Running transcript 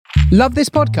Love this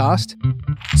podcast?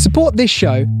 Support this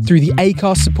show through the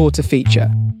Acast supporter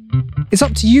feature. It's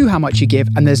up to you how much you give,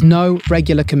 and there's no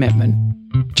regular commitment.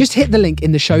 Just hit the link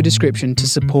in the show description to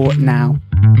support now.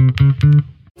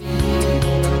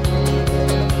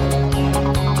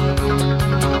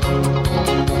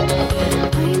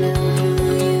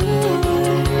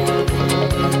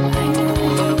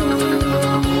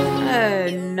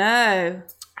 No.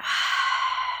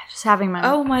 Just having my...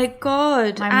 Oh my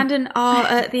God. And an R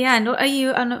at the end. What are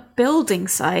you on a building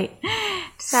site?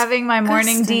 Just having my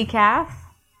morning decaf. Are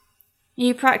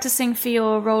you practicing for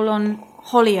your role on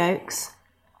Hollyoaks?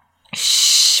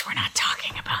 Shh, we're not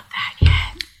talking about that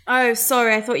yet. Oh,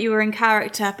 sorry. I thought you were in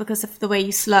character because of the way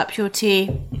you slurp your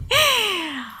tea.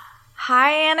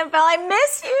 Hi, Annabelle. I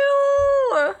miss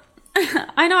you.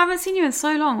 I know. I haven't seen you in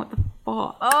so long. What the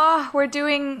fuck? Oh, we're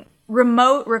doing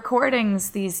remote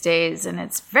recordings these days, and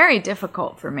it's very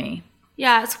difficult for me.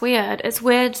 Yeah, it's weird. It's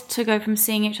weird to go from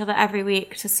seeing each other every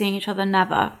week to seeing each other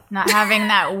never. Not having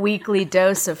that weekly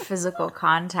dose of physical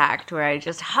contact where I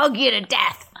just hug you to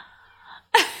death.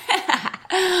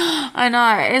 I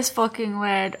know, it is fucking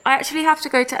weird. I actually have to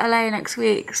go to LA next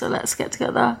week, so let's get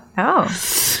together. Oh.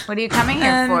 What are you coming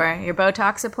here for? Your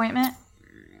Botox appointment?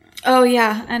 Oh,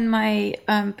 yeah, and my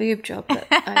boob job that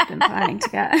I've been planning to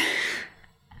get.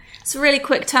 It's a really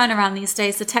quick turnaround these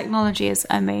days. The technology is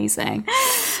amazing.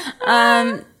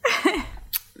 No,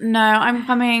 I'm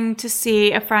coming to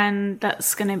see a friend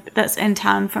that's in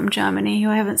town from Germany who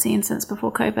I haven't seen since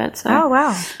before COVID. So. Oh,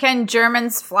 wow. Can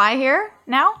Germans fly here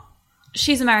now?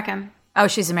 She's American. Oh,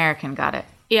 she's American. Got it.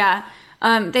 Yeah.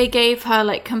 They gave her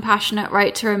like compassionate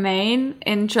right to remain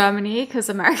in Germany because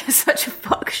America's such a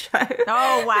fuck show.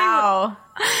 Oh, wow.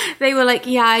 They were like,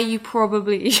 yeah, you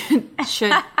probably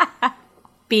should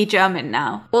be German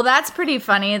now. Well, that's pretty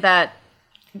funny that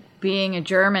being a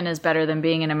German is better than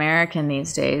being an American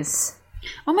these days.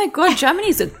 Oh my God,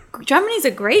 Germany's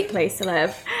a great place to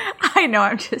live. I know,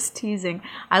 I'm just teasing.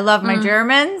 I love my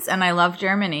Germans and I love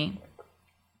Germany.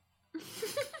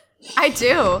 I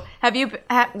do.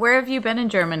 Where have you been in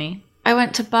Germany? I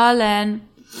went to Berlin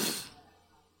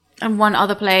and one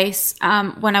other place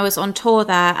when I was on tour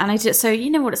there, and I did. So you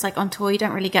know what it's like on tour. You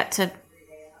don't really get to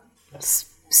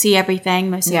see everything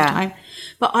most of the time.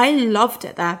 But I loved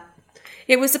it there.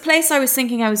 It was the place I was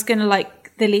thinking I was going to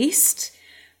like the least.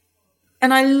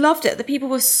 And I loved it. The people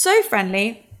were so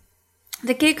friendly.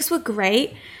 The gigs were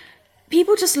great.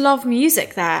 People just love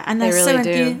music there. And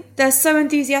they're so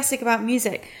enthusiastic about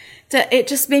music that it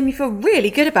just made me feel really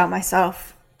good about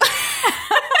myself.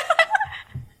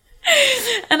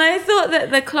 And I thought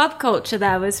that the club culture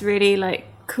there was really like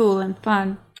cool and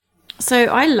fun. So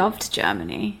I loved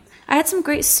Germany. I had some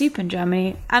great soup in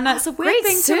Germany, and that's a weird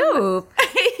thing soup.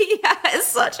 Yeah, it's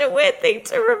such a weird thing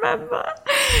to remember.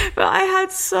 But I had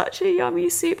such a yummy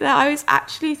soup there. I was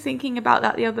actually thinking about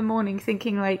that the other morning,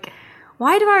 thinking like,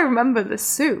 why do I remember the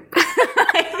soup?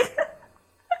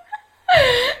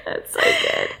 That's so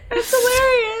good. It's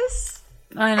hilarious.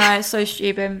 I know, it's so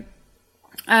stupid.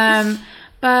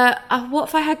 But what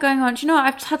have I had going on? Do you know what?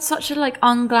 I've had such a like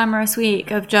unglamorous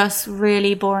week of just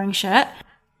really boring shit.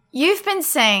 You've been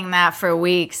saying that for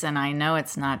weeks, and I know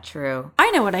it's not true.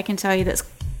 I know what I can tell you that's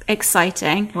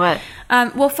exciting. What?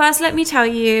 Well, first, let me tell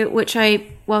you,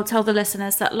 tell the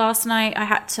listeners that last night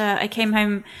I came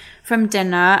home from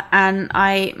dinner, and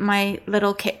my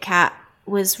little Kit Kat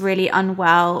was really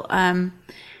unwell.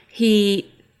 You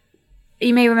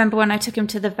may remember when I took him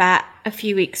to the vet a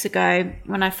few weeks ago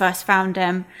when I first found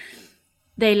him.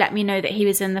 They let me know that he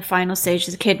was in the final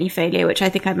stages of kidney failure, which I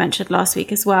think I mentioned last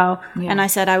week as well. Yeah. And I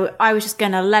said I was just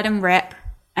going to let him rip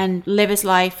and live his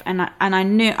life. And I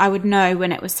knew I would know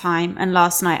when it was time. And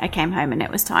last night I came home and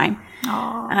it was time.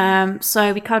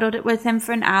 So we cuddled it with him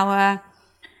for an hour.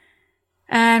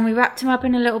 And we wrapped him up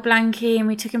in a little blankie and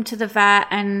we took him to the vet.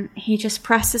 And he just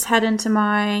pressed his head into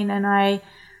mine. And I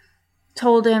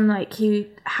told him like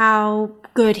how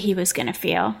good he was gonna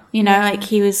feel, like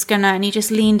he was gonna, and he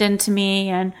just leaned into me,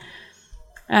 and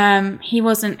he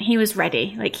was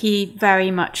ready. Like he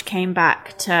very much came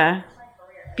back to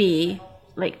be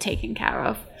like taken care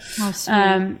of. Oh,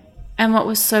 sweet. And what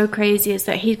was so crazy is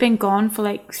that he'd been gone for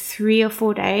like 3 or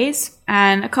 4 days,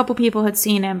 and a couple people had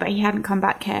seen him, but he hadn't come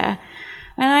back here.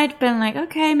 And I'd been like,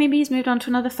 okay, maybe he's moved on to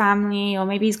another family, or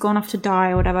maybe he's gone off to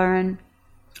die or whatever. And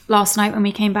last night when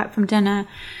we came back from dinner,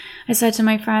 I said to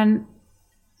my friend,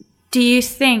 do you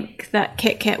think that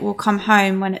Kit will come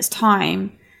home when it's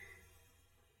time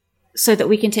so that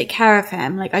we can take care of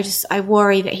him? Like, I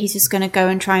worry that he's just going to go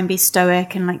and try and be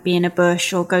stoic and like be in a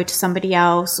bush or go to somebody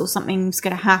else, or something's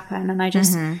going to happen.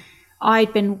 And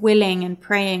I'd been willing and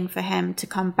praying for him to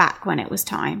come back when it was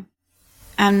time.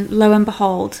 And lo and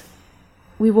behold,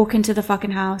 we walk into the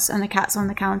fucking house and the cat's on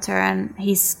the counter and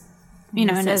he's, you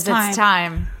know, and it's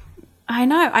time. I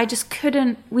know. I just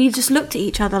couldn't. We just looked at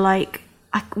each other like,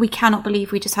 we cannot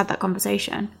believe we just had that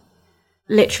conversation.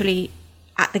 Literally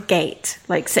at the gate,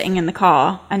 like sitting in the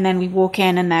car. And then we walk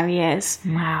in and there he is.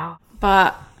 Wow.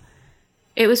 But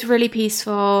it was really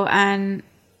peaceful. And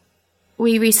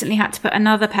we recently had to put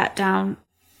another pet down.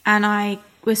 And I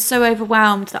was so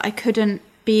overwhelmed that I couldn't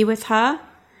be with her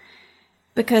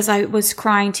because I was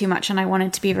crying too much and I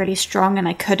wanted to be really strong and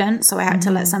I couldn't. So I had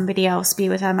to let somebody else be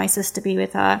with her, my sister be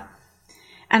with her.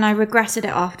 And I regretted it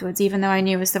afterwards, even though I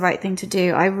knew it was the right thing to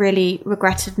do. I really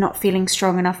regretted not feeling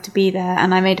strong enough to be there.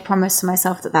 And I made a promise to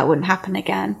myself that that wouldn't happen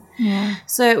again. Yeah.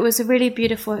 So it was a really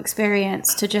beautiful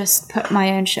experience to just put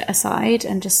my own shit aside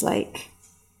and just like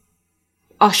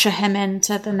usher him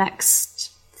into the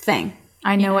next thing.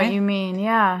 I know what you mean.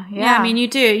 Yeah. Yeah, I mean, you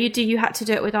do. You had to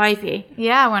do it with Ivy.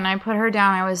 Yeah, when I put her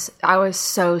down, I was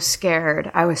so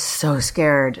scared. I was so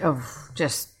scared of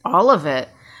just all of it.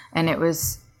 And it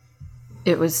was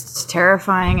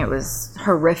terrifying. It was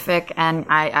horrific. And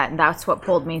I that's what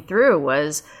pulled me through,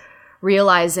 was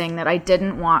realizing that I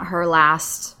didn't want her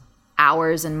last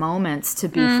hours and moments to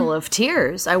be full of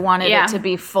tears. I wanted it to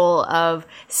be full of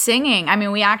singing. I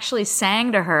mean, we actually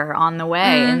sang to her on the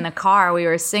way in the car. We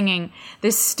were singing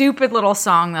this stupid little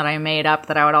song that I made up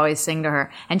that I would always sing to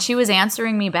her. And she was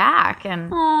answering me back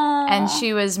and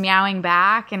she was meowing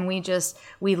back, and we just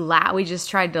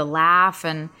tried to laugh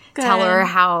and tell her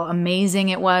how amazing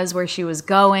it was where she was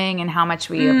going and how much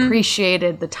we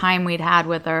appreciated the time we'd had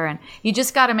with her. And you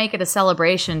just got to make it a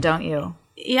celebration, don't you?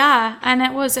 Yeah, and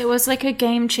it was like a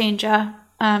game changer,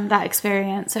 that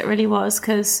experience. It really was,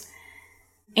 because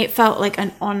it felt like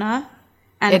an honor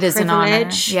and it a is an honor.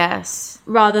 privilege. Yes.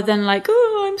 Rather than like,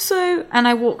 oh, I'm so... And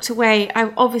I walked away.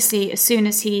 I obviously, as soon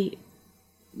as he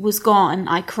was gone,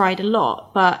 I cried a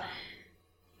lot, but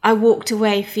I walked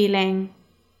away feeling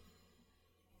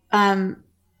humbled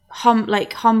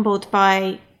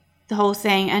by the whole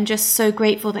thing and just so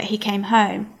grateful that he came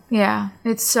home. Yeah,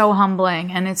 it's so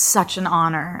humbling and it's such an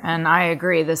honor. And I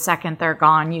agree, the second they're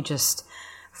gone, you just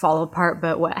fall apart.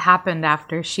 But what happened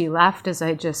after she left is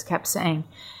I just kept saying,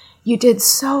 you did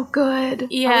so good.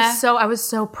 Yeah. I was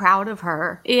so proud of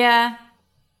her. Yeah.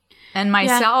 And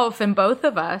myself and both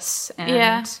of us.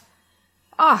 And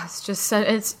it's just,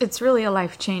 it's really a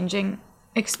life-changing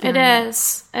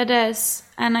experience. It is.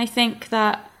 And I think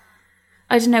that,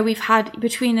 I don't know,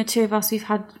 between the two of us, we've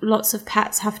had lots of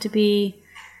pets have to be,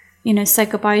 you know, said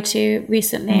goodbye to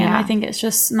recently. Yeah. And I think it's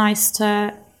just nice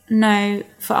to know,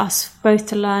 for us both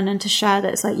to learn and to share,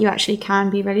 that it's like you actually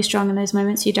can be really strong in those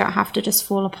moments. You don't have to just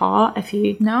fall apart if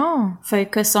you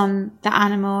focus on the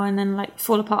animal and then like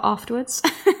fall apart afterwards.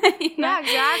 Yeah,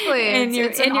 exactly.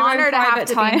 It's an honor to have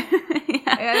time.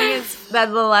 I think it's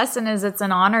that the lesson is it's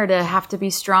an honor to have to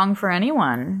be strong for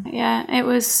anyone. Yeah, it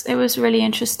was really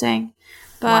interesting.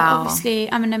 But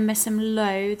obviously, I'm going to miss him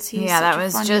loads. He's that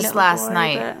was just last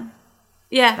night.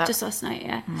 Just last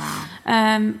night,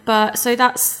 Wow. But so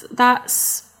that's,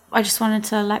 I just wanted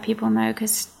to let people know,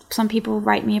 because some people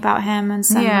write me about him and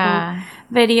send little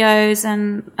videos,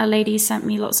 and a lady sent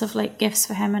me lots of like gifts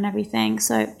for him and everything.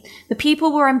 So the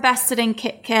people were invested in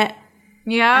Kit Kit.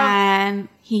 Yeah. And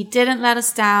he didn't let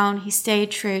us down. He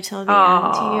stayed true till the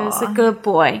end. He was a good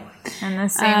boy. And the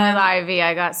same with Ivy.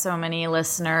 I got so many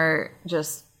listener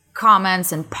just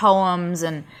comments and poems,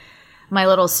 and my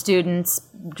little students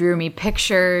drew me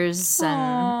pictures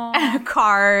and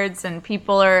cards, and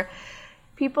people are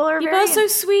very so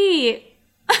sweet.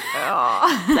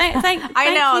 Thank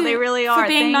I know, you they really are. For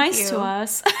being Thank nice you. to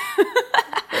us.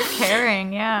 For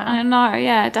caring, yeah. I know,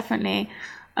 yeah, definitely.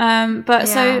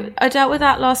 So I dealt with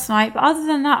that last night. But other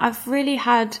than that, I've really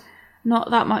had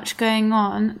not that much going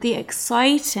on. The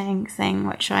exciting thing,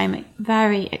 which I'm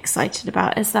very excited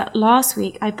about, is that last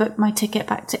week I booked my ticket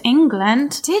back to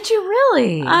England. Did you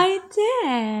really? I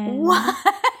did. What?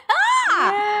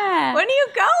 Yeah. When are you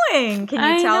going?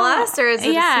 Can you tell us, or is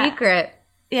it a secret?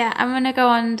 Yeah, I'm going to go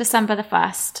on December the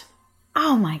 1st.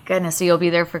 Oh my goodness. So you'll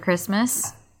be there for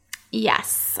Christmas?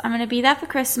 Yes, I'm going to be there for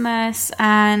Christmas,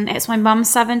 and it's my mum's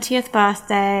 70th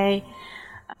birthday.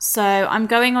 So I'm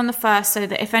going on the 1st, so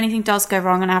that if anything does go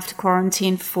wrong and I have to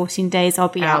quarantine for 14 days, I'll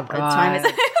be out by the time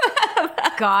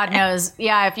it's God knows.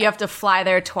 Yeah, if you have to fly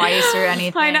there twice or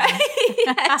anything. I know.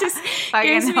 It just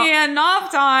gives me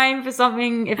enough time for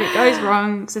something, if it goes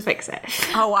wrong, to fix it.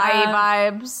 Hawaii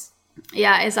vibes.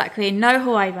 Yeah, exactly. No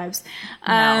Hawaii vibes.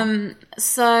 No.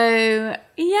 So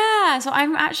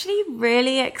I'm actually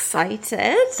really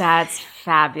excited. That's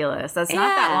fabulous. That's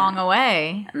not that long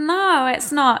away. No,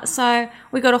 it's not. So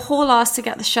we got a whole ass to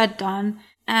get the shed done,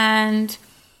 and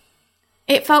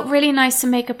it felt really nice to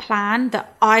make a plan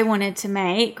that I wanted to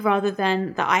make rather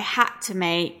than that I had to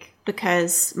make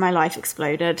because my life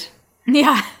exploded.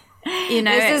 Yeah. You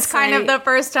know, this is kind of the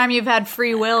first time you've had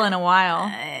free will in a while.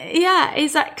 Yeah,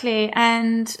 exactly.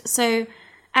 And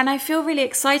I feel really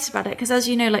excited about it because, as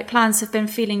you know, like, plans have been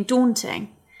feeling daunting.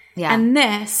 Yeah. And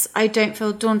this, I don't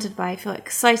feel daunted by, I feel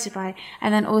excited by.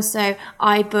 And then also,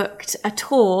 I booked a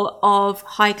tour of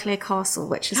Highclere Castle,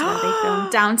 which is where they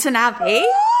filmed Downton Abbey.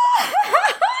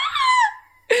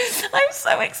 I'm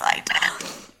so excited.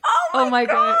 Oh my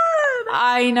God.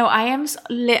 I know. I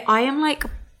am like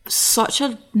such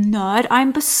a nerd.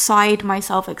 I'm beside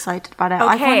myself excited about it.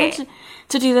 I've wanted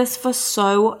to do this for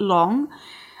so long,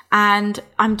 and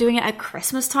I'm doing it at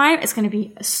Christmas time. It's going to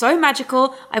be so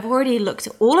magical. I've already looked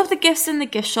at all of the gifts in the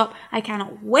gift shop. I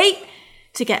cannot wait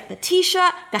to get the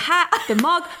t-shirt, the hat, the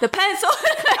mug, the pencil.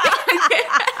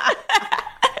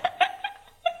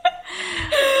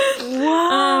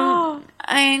 Wow.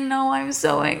 I know, I'm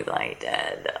so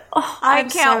excited. Oh, I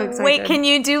can't wait. Can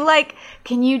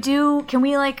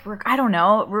we I don't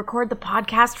know, record the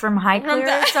podcast from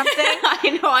Highclere or something?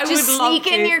 I know, I just would love to. Just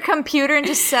sneak in your computer and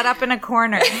just set up in a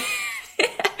corner.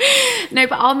 No,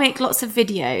 but I'll make lots of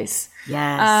videos.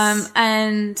 Yes.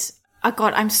 And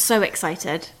God, I'm so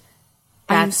excited.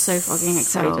 I'm so fucking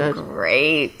excited. So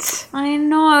great. I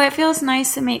know. It feels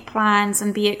nice to make plans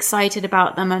and be excited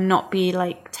about them and not be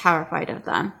like terrified of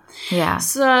them. Yeah.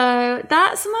 So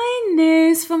that's my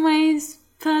news for my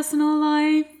personal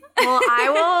life.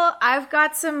 Well, I've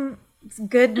got some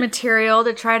good material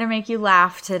to try to make you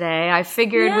laugh today. I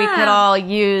figured we could all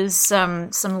use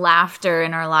some laughter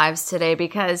in our lives today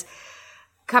because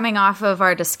coming off of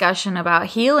our discussion about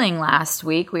healing last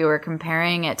week, we were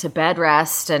comparing it to bed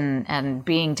rest and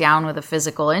being down with a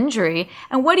physical injury.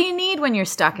 And what do you need when you're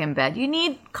stuck in bed? You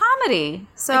need comedy.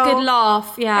 So a good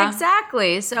laugh, yeah.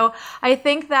 Exactly. So I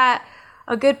think that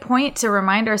a good point to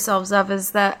remind ourselves of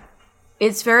is that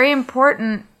it's very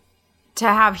important to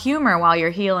have humor while you're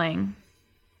healing.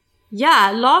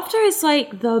 Yeah, laughter is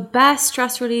like the best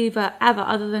stress reliever ever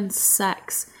other than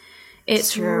sex.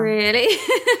 It's really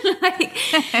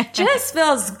just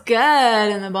feels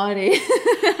good in the body.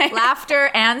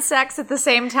 Laughter and sex at the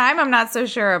same time, I'm not so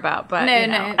sure about, but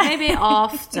no, maybe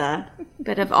after.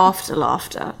 Bit of after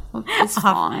laughter. It's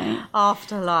fine.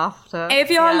 After laughter. If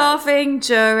you're laughing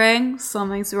during,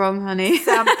 something's wrong, honey.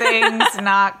 Something's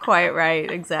not quite right,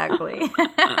 exactly.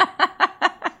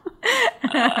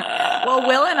 Well,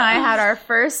 Will and I had our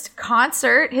first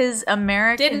concert, his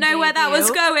American Didn't know where that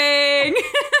was going.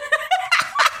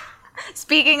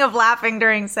 Speaking of laughing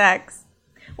during sex.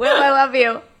 Will, I love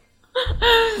you.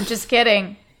 I'm just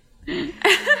kidding. Will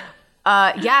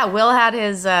had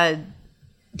his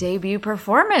debut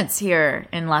performance here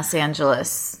in Los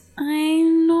Angeles. I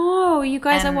know. You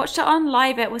guys, I watched it on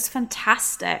live. It was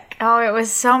fantastic. Oh, it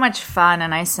was so much fun,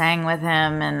 and I sang with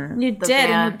him. And you did,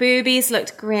 and the boobies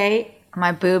looked great.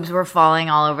 My boobs were falling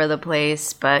all over the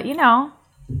place, but, you know,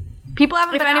 people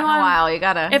haven't been out in a while. You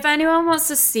gotta. If anyone wants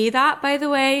to see that, by the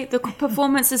way, the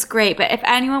performance is great. But if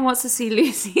anyone wants to see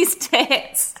Lucy's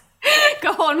tits,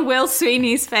 go on Will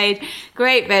Sweeney's page.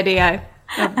 Great video.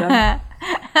 Love them.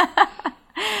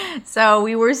 So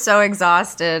we were so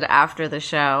exhausted after the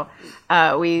show.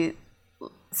 We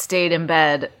stayed in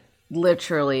bed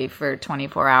literally for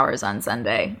 24 hours on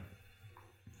Sunday.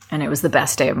 And it was the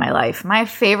best day of my life. My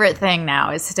favorite thing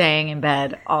now is staying in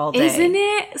bed all day. Isn't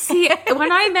it? See,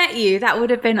 when I met you, that would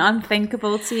have been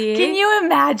unthinkable to you. Can you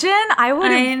imagine? I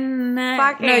would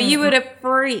have No, you would have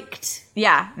freaked.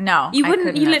 Yeah, no. You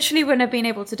wouldn't. You literally wouldn't have been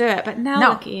able to do it. But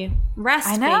now look at you. Rest,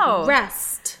 I know. baby.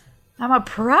 Rest. I'm a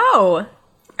pro.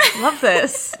 Love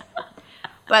this.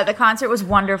 But the concert was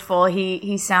wonderful.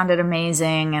 He sounded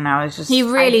amazing, and I was just... He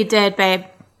really did, babe.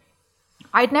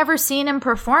 I'd never seen him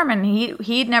perform, and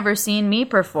he'd never seen me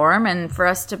perform, and for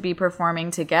us to be performing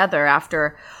together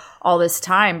after all this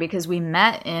time, because we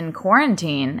met in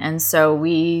quarantine, and so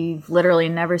we've literally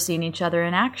never seen each other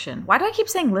in action. Why do I keep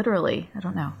saying literally? I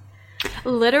don't know.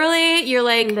 Literally, you're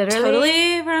like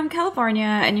totally from California,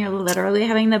 and you're literally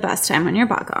having the best time on your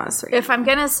podcast. If I'm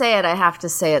going to say it, I have to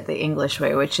say it the English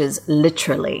way, which is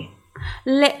literally.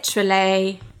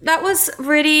 Literally. That was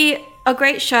really a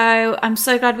great show. I'm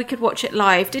so glad we could watch it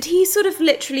live. Did he sort of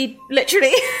literally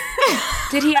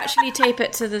did he actually tape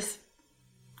it to the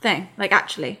thing? Like,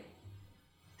 actually?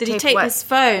 Did he tape his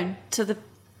phone to the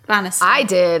Bannister? I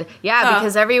did. Yeah,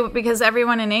 because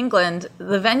everyone in England,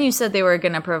 the venue said they were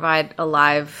going to provide a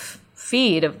live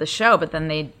feed of the show, but then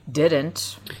they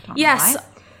didn't. Yes,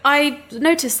 I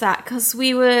noticed that because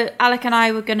Alec and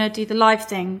I were going to do the live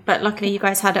thing, but luckily you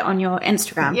guys had it on your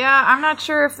Instagram. Yeah, I'm not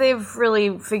sure if they've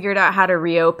really figured out how to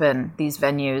reopen these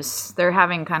venues. They're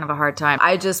having kind of a hard time.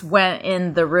 I just went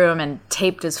in the room and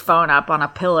taped his phone up on a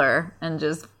pillar and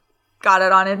just got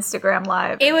it on Instagram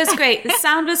Live. It was great. The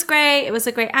sound was great. It was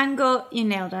a great angle. You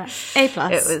nailed it. A+. It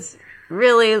was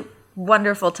really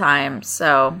wonderful time.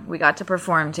 So we got to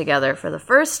perform together for the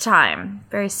first time.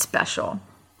 Very special.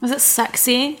 Was it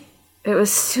sexy? It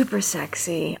was super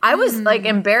sexy. I was like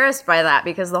embarrassed by that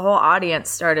because the whole audience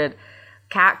started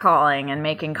catcalling and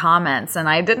making comments, and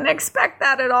I didn't expect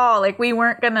that at all. Like, we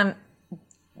weren't going to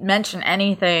mention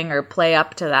anything or play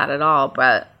up to that at all,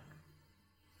 but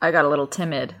I got a little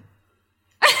timid.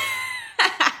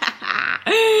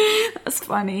 That's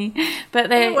funny. But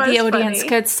the audience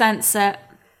could sense it.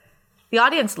 The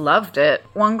audience loved it.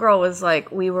 One girl was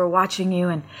like, we were watching you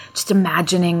and just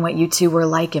imagining what you two were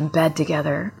like in bed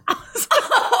together.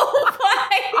 Oh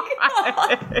my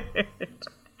God.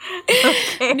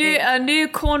 Okay. A new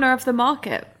corner of the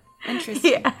market.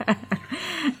 Interesting. Yeah.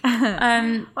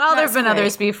 Well, there have been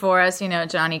others before us,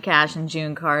 Johnny Cash and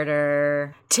June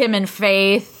Carter, Tim and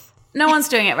Faith. No one's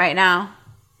doing it right now.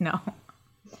 No.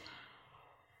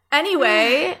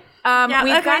 Anyway,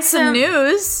 we've got some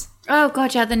news. Oh,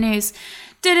 God, yeah, the news.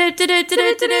 It's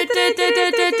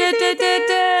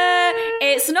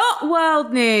not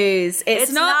world news.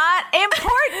 It's not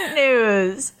important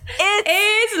news.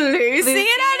 It's Lucy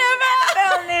and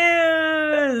Annabelle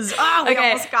news. Oh, we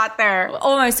almost got there.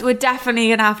 Almost. We're definitely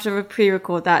going to have to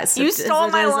pre-record that. You stole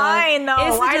my line,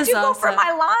 though. Why did you go for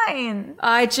my line?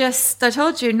 I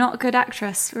told you, not a good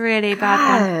actress. Really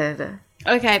bad one.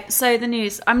 Okay, so the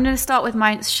news. I'm going to start with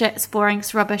my shit. It's boring.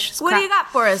 It's rubbish. It's crap. What do you got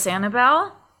for us,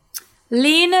 Annabelle?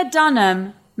 Lena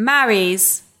Dunham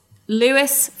marries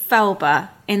Lewis Felber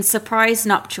in surprise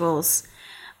nuptials.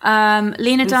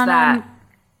 Lena Dunham.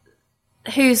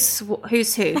 That? Who's who?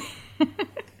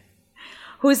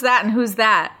 Who's that and who's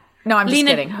that? No, I'm just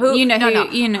kidding. Who? You know who?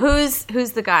 No. You know. Who's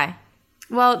the guy?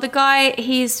 Well, the guy,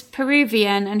 he's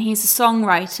Peruvian and he's a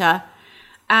songwriter.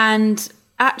 And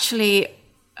actually,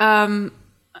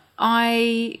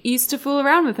 I used to fool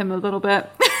around with him a little bit.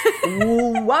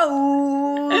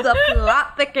 Whoa, the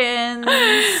plot thickens.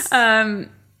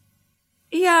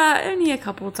 Yeah, only a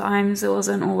couple of times. It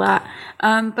wasn't all that.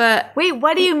 But wait,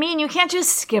 what do you mean? You can't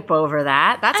just skip over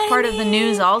that. That's part of the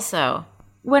news also.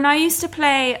 When I used to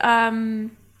play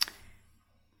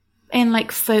in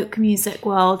like folk music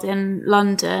world in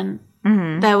London,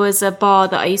 there was a bar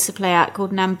that I used to play at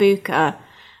called Nambuka,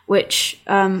 which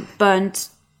burned...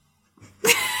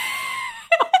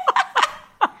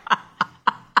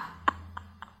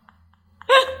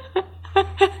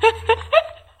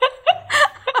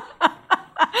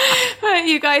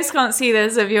 You guys can't see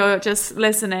this if you're just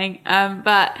listening,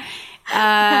 but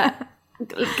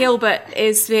Gilbert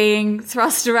is being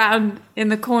thrust around in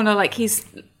the corner like he's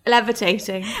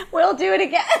levitating. We'll do it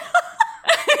again.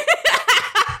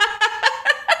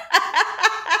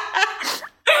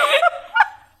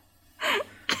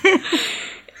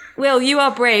 Will, you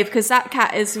are brave because that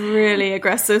cat is really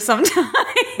aggressive sometimes.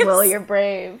 Will, you're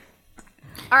brave.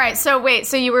 All right, so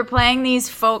you were playing these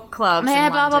folk clubs in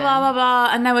London. Blah, blah,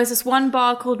 blah. And there was this one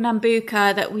bar called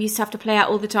Nambuka that we used to have to play at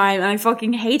all the time, and I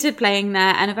fucking hated playing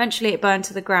there, and eventually it burned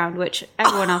to the ground, which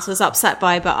everyone else was upset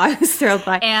by, but I was thrilled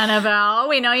by. Annabelle,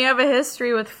 we know you have a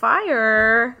history with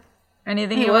fire.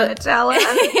 Anything you want to tell us?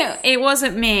 It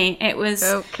wasn't me. It was...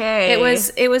 Okay. It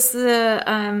was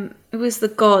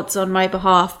the gods on my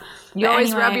behalf. You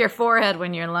always rub your forehead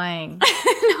when you're lying.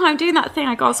 No, I'm doing that thing.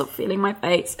 I can't stop feeling my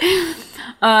face.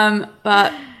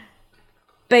 But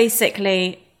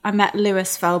basically, I met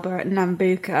Lewis Felber at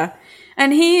Nambuka,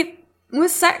 and he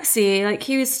was sexy. Like,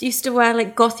 he used to wear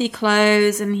like gothy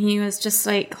clothes, and he was just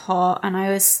like hot. And I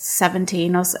was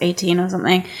 17 or 18 or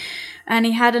something. And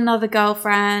he had another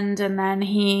girlfriend, and then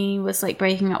he was like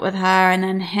breaking up with her, and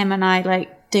then him and I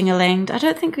like ding-a-linged. I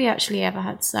don't think we actually ever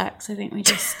had sex. I think we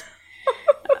just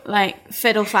like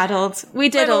fiddle-faddled. We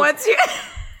diddled. What's your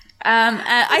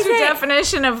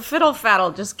definition of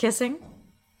fiddle-faddle? Just kissing?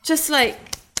 Just like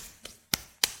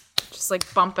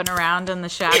bumping around in the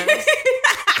shadows?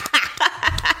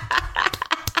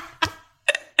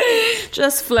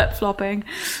 Just flip-flopping.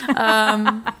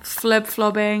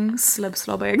 Flip-flopping,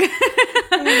 slip-slobbing.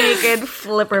 Naked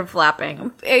flipper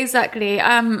flapping. Exactly.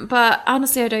 But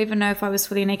honestly, I don't even know if I was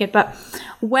fully naked. But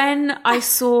when I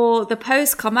saw the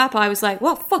post come up, I was like,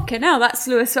 well, fucking hell, that's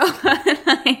Louis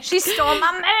Felber. She stole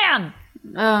my man.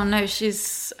 Oh, no,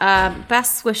 she's...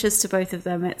 best wishes to both of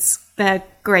them. They're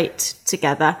great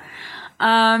together.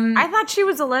 I thought she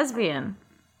was a lesbian.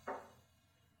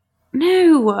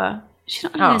 No, she's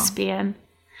not a lesbian.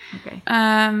 Okay.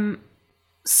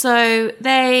 So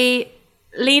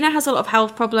Lena has a lot of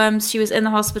health problems. She was in the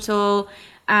hospital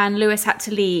and Louis had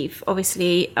to leave,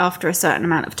 obviously, after a certain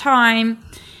amount of time.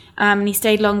 And he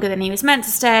stayed longer than he was meant to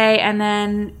stay. And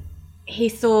then he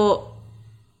thought,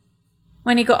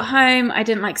 when he got home, I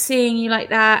didn't like seeing you like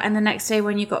that. And the next day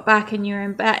when you got back and you were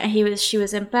in bed, she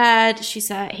was in bed. He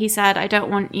said, I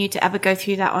don't want you to ever go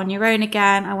through that on your own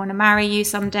again. I want to marry you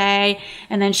someday.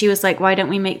 And then she was like, why don't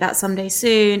we make that someday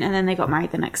soon? And then they got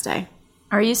married the next day.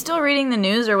 Are you still reading the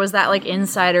news, or was that like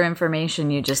insider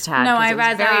information you just had? No, I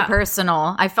read that. Very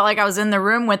personal. I felt like I was in the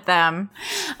room with them.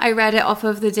 I read it off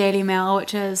of the Daily Mail,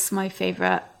 which is my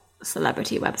favorite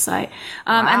celebrity website.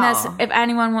 Wow. And if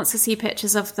anyone wants to see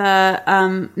pictures of the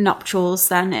nuptials,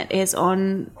 then it is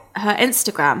on her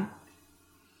Instagram.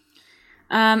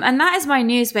 And that is my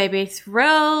news, baby.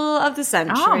 Thrill of the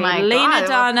century. Oh my Lena God.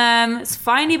 Dunham has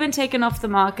finally been taken off the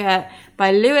market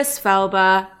by Louis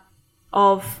Felber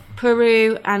of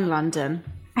Peru and London.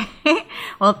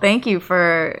 Well, thank you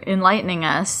for enlightening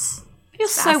us. You're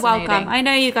so welcome. I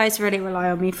know you guys really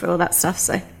rely on me for all that stuff,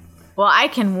 so Well, I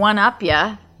can one-up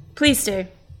ya. please do.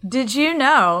 Did you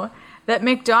know that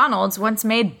McDonald's once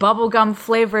made bubblegum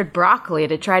flavored broccoli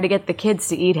to try to get the kids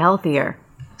to eat healthier?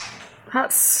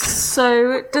 That's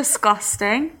so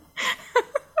disgusting.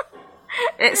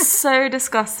 It's so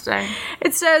disgusting.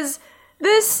 It says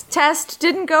this test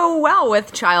didn't go well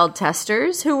with child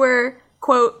testers who were,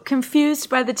 quote, confused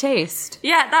by the taste.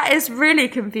 Yeah, that is really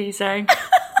confusing.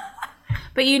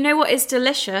 But you know what is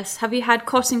delicious? Have you had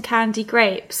cotton candy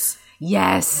grapes?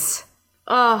 Yes.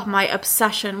 Oh, my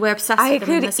obsession. We're obsessed I with them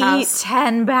in could this eat house.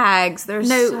 10 bags. They're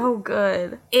so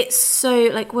good. It's so,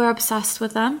 like, we're obsessed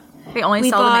with them. They only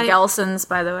sell them at Gelson's,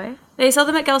 by the way. They sell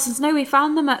them at Gelson's. No, we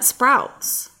found them at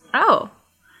Sprouts. Oh.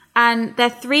 And they're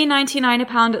 $3.99 a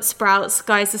pound at Sprouts.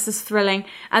 Guys, this is thrilling.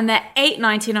 And they're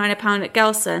 $8.99 a pound at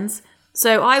Gelson's.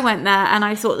 So I went there and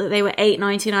I thought that they were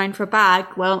 $8.99 for a bag.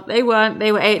 Well, they weren't.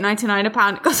 They were $8.99 a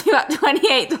pound. It cost me about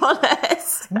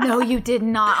 $28. No, you did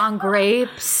not on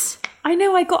grapes. I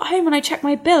know. I got home and I checked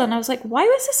my bill and I was like, why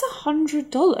was this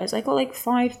 $100? I got like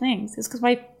 5 things. It's because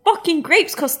my fucking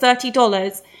grapes cost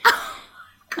 $30.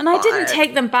 And I didn't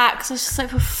take them back. So I was just like,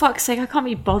 for fuck's sake, I can't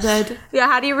be bothered. Yeah,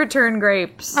 how do you return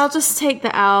grapes? I'll just take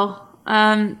the L.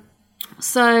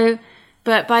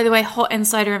 But by the way, hot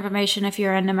insider information, if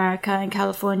you're in America and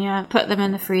California, put them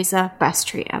in the freezer. Best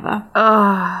treat ever.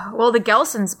 Well, the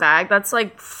Gelson's bag, that's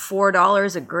like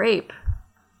 $4 a grape.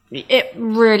 It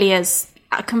really is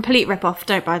a complete rip-off.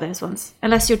 Don't buy those ones.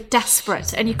 Unless you're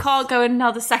desperate and you can't go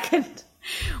another second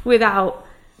without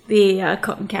the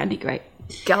cotton candy grape.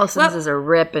 Gelson's is a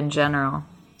rip in general.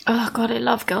 Oh, God, I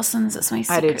love Gelson's. That's my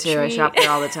secret I do too. treat. I shop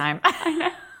there all the time.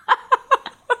 I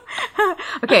know.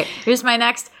 Okay, here's my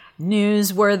next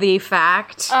newsworthy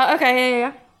fact. Okay,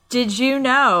 yeah. Did you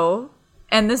know,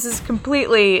 and this is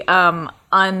completely not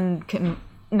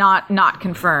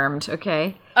confirmed,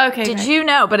 okay? Okay. Did you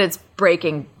know, but it's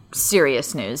breaking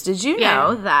serious news. Did you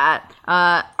know that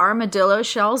armadillo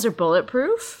shells are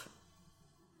bulletproof?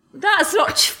 That's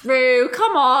not true.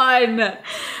 Come on.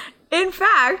 In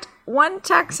fact, one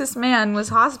Texas man was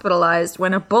hospitalized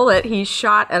when a bullet he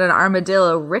shot at an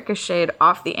armadillo ricocheted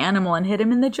off the animal and hit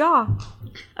him in the jaw.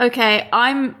 Okay,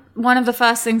 one of the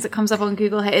first things that comes up on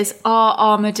Google here is, are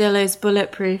armadillos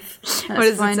bulletproof? What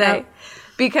does it say?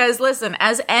 Because, listen,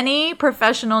 as any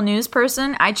professional news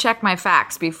person, I check my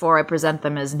facts before I present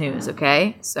them as news,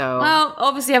 okay? So, Well,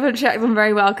 obviously I haven't checked them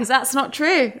very well because that's not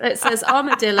true. It says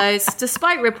armadillos,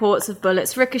 despite reports of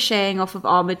bullets ricocheting off of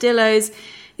armadillos,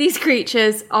 these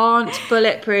creatures aren't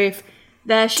bulletproof.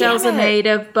 Their shells are made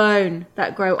of bone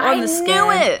that grow on the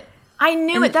skin. I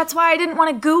knew it. That's why I didn't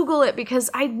want to Google it, because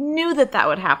I knew that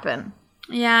would happen.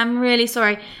 Yeah, I'm really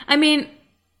sorry. I mean,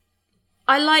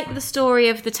 I like the story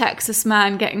of the Texas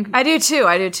man getting... I do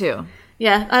too.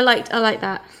 Yeah, I like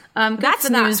that. That's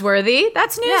newsworthy.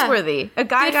 That's newsworthy. Yeah. A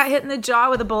guy got hit in the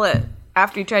jaw with a bullet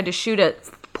after he tried to shoot a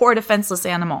poor defenseless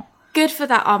animal. Good for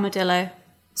that armadillo.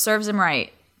 Serves him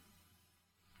right.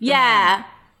 Yeah.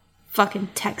 Fucking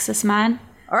Texas man.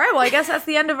 All right, well, I guess that's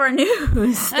the end of our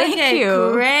news. Thank you.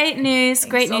 Great news.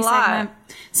 Great news segment.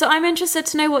 So I'm interested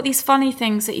to know what these funny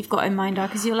things that you've got in mind are,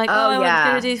 because you're like, I'm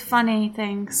going to do funny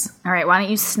things. All right, why don't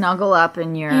you snuggle up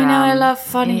in your I love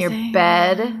funny in your things.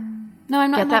 bed. No,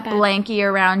 I'm not Get in my that bed. blankie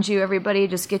around you, everybody.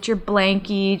 Just get your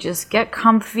blankie. Just get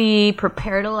comfy.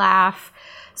 Prepare to laugh.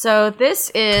 So this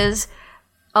is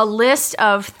a list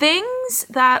of things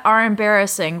that are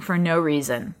embarrassing for no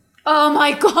reason. Oh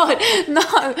my God.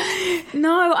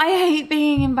 No, I hate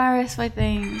being embarrassed by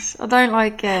things. I don't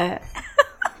like it.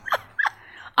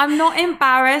 I'm not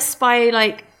embarrassed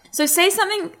by so say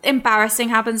something embarrassing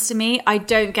happens to me, I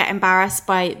don't get embarrassed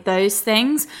by those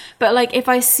things. But if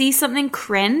I see something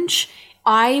cringe,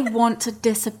 I want to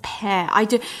disappear. I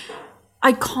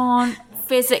can't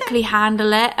physically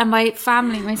handle it. And my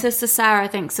family, my sister Sarah,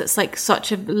 thinks it's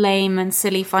such a lame and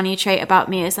silly funny trait about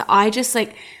me, is that I just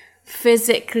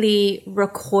physically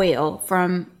recoil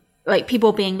from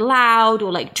people being loud,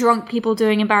 or drunk people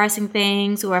doing embarrassing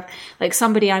things, or if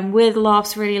somebody I'm with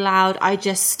laughs really loud, I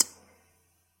just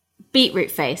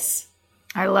beetroot face.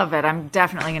 I love it. I'm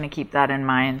definitely going to keep that in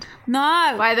mind.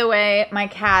 No. By the way, my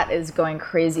cat is going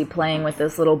crazy playing with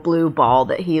this little blue ball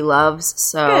that he loves.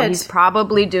 So Good. He's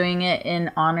probably doing it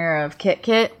in honor of Kit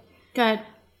Kit. Good.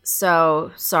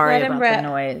 So sorry Let him about rip. the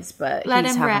noise, but Let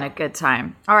he's him having rip. a good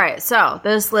time. All right, so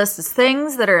this list is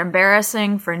things that are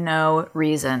embarrassing for no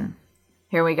reason.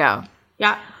 Here we go.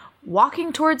 Yeah.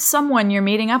 Walking towards someone you're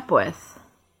meeting up with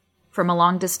from a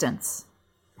long distance.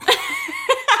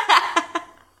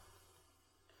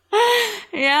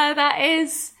 Yeah, that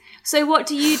is. So what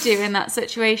do you do in that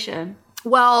situation?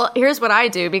 Well, here's what I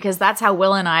do, because that's how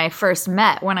Will and I first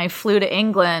met. When I flew to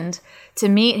England to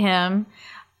meet him,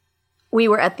 we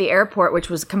were at the airport, which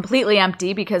was completely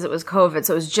empty because it was COVID.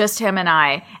 So it was just him and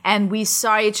I. And we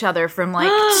saw each other from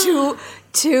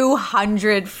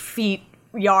 200 feet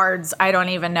yards. I don't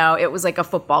even know. It was like a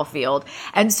football field.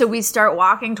 And so we start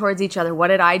walking towards each other. What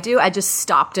did I do? I just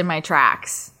stopped in my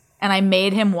tracks. And I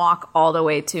made him walk all the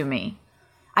way to me.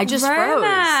 I just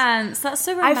Romance. That's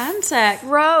so romantic. I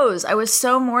froze. I was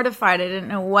so mortified. I didn't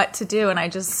know what to do, and I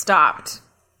just stopped.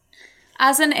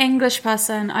 As an English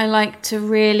person, I like to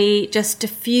really just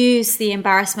diffuse the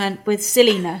embarrassment with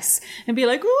silliness and be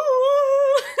like,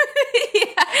 ooh.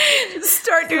 Yeah.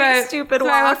 Start doing stupid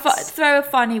walks. Throw a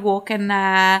funny walk in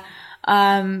there.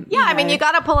 I mean, you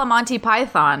got to pull a Monty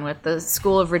Python with the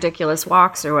School of Ridiculous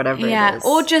Walks or whatever it is.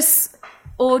 Or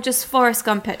just Forrest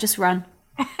Gump it, just run.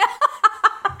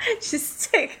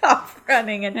 Just take off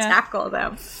running and tackle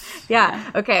them. Yeah.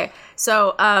 Okay.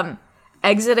 So,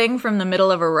 exiting from the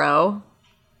middle of a row,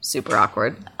 super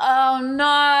awkward. Oh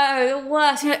no, the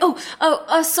worst. You're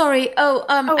like, sorry.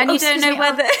 And you don't know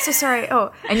whether. So sorry.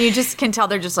 And you just can tell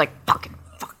they're just like fucking.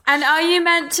 And are you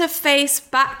meant to face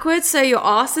backwards so your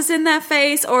ass is in their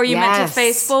face, or are you meant to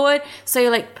face forward so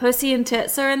you're pussy and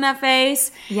tits are in their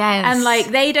face? Yes.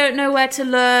 And they don't know where to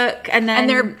look, and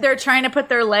then they're trying to put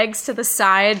their legs to the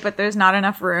side, but there's not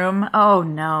enough room. Oh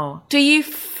no. Do you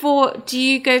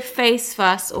go face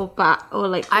first or back,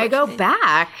 or I go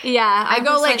back? Yeah, I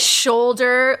go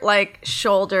shoulder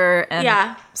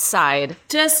and side.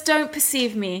 Just don't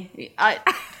perceive me.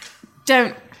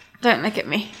 Don't look at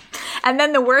me. And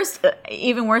then the worst,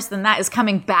 even worse than that, is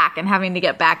coming back and having to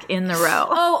get back in the row.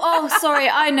 Oh, sorry.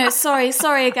 I know.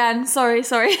 Sorry again. Sorry.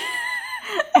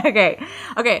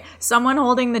 Okay. Someone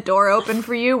holding the door open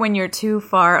for you when you're too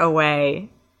far away.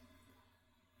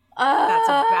 That's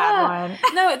a bad one.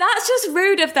 No, that's just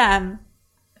rude of them.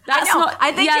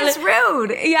 I think it's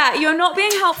rude. Yeah, you're not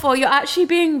being helpful. You're actually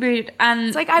being rude.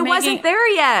 And it's I wasn't there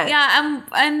yet. Yeah,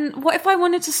 and what if I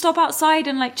wanted to stop outside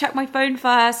and check my phone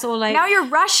first, or now you're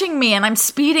rushing me and I'm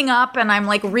speeding up and I'm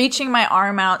reaching my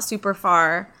arm out super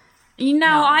far.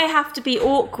 I have to be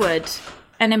awkward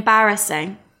and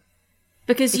embarrassing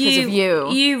because of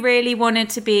you really wanted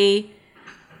to be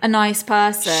a nice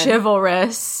person,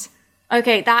 chivalrous.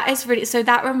 Okay, that is really. So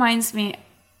that reminds me.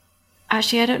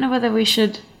 Actually, I don't know whether we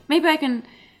should. Maybe I can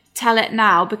tell it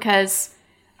now because.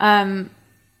 Tell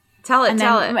it.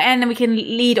 And then we can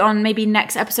lead on. Maybe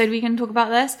next episode we can talk about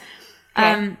this.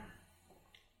 Okay.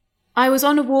 I was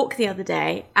on a walk the other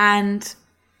day and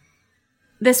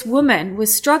this woman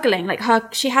was struggling.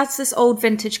 She has this old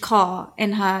vintage car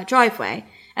in her driveway,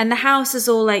 and the house is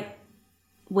all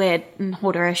weird and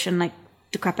hoarderish and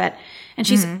decrepit. And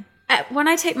she's when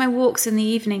I take my walks in the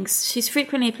evenings, she's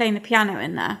frequently playing the piano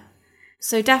in there.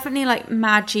 So definitely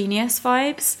Mad Genius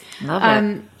vibes. Love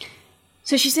it.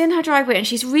 So she's in her driveway and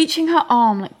she's reaching her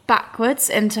arm backwards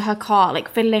into her car,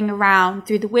 fiddling around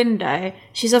through the window.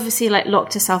 She's obviously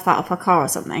locked herself out of her car or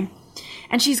something.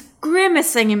 And she's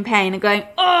grimacing in pain and going,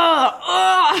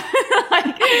 oh.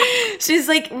 She's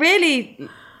really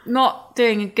not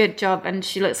doing a good job and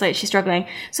she looks like she's struggling.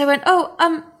 So I went,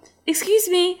 oh, excuse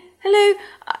me, hello,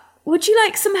 would you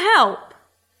like some help?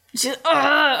 She's,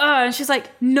 and she's like,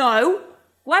 no,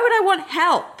 why would I want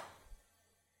help?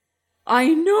 I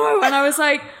know. And I was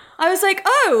like,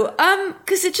 oh,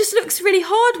 because it just looks really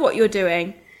hard what you're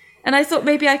doing. And I thought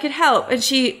maybe I could help. And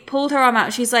she pulled her arm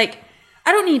out. She's like,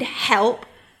 I don't need help.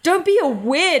 Don't be a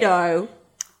weirdo.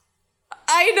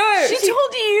 I know. She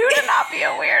told you to not be a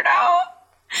weirdo.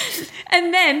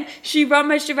 And then she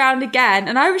rummaged around again.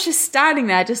 And I was just standing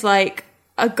there just like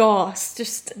aghast.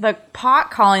 Just the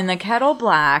pot calling the kettle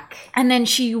black. And then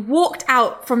she walked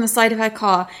out from the side of her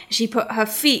car. And she put her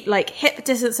feet like hip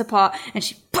distance apart. And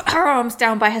she put her arms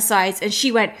down by her sides. And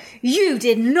she went, you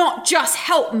did not just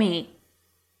help me.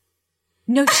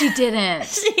 No, she didn't.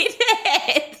 She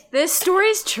did. This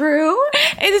story's true?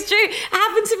 It is true. It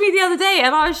happened to me the other day,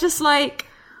 and I was just like,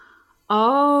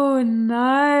 oh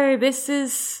no, this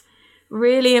is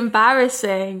really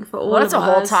embarrassing for all of us. That's a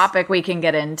whole topic we can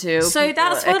get into. So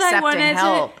that's what I wanted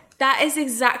to... That is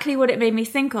exactly what it made me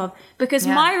think of. Because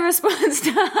my response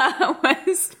to her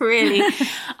was really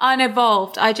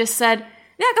unevolved. I just said...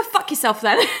 yeah, go fuck yourself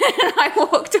then. And I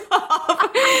walked off.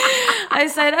 I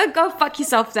said, oh, go fuck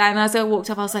yourself then. And as I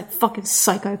walked off, I was like, fucking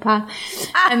psychopath.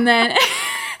 And then as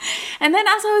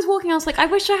I was walking, I was like, I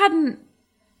wish I hadn't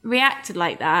reacted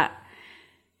like that.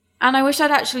 And I wish I'd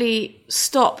actually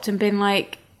stopped and been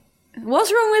like,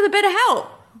 what's wrong with a bit of help?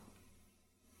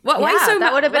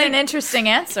 That would have been an interesting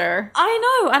answer.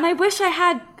 I know, and I wish I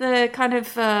had the kind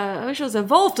of, I wish I was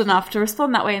evolved enough to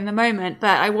respond that way in the moment,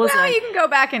 but I wasn't. Well, you can go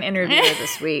back and interview her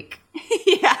this week.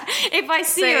 Yeah, if I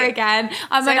see her again,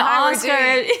 I'm going to ask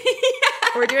her.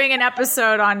 We're doing an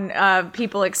episode on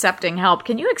people accepting help.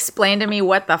 Can you explain to me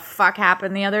what the fuck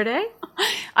happened the other day?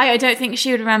 I don't think she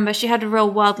would remember. She had a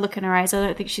real wild look in her eyes. I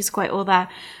don't think she's quite all there.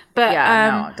 But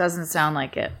no, it doesn't sound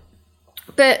like it.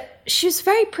 But she was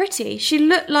very pretty. She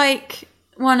looked like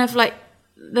one of like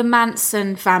the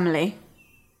Manson family,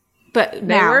 but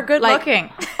they were good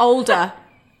looking, older.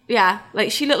 Yeah,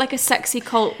 like she looked like a sexy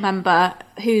cult member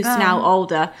who's now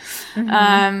older.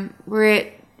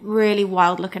 Really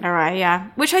wild look in her eye. Yeah,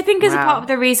 which I think is a part of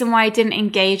the reason why I didn't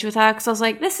engage with her, because I was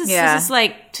like, this is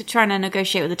like trying to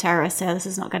negotiate with a terrorist here. This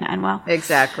is not going to end well.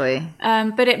 Exactly.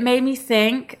 But it made me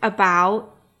think about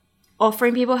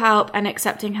offering people help and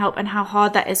accepting help and how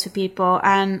hard that is for people.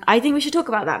 And I think we should talk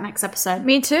about that next episode.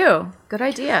 Me too. Good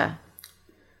idea.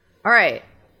 All right.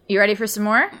 You ready for some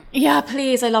more? Yeah,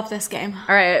 please. I love this game.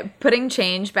 All right. Putting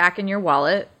change back in your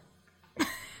wallet.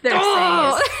 They're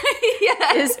saying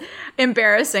is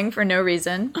embarrassing for no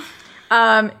reason.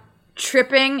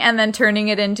 Tripping and then turning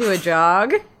it into a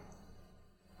jog.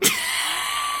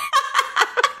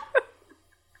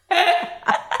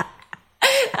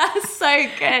 That's so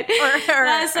good.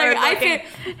 That's so good. I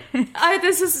feel.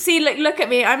 This is. See, look at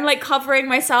me. I'm like covering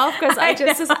myself because I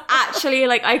just is actually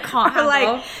like I can't handle.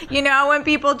 Like, you know when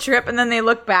people trip and then they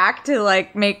look back to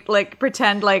like make like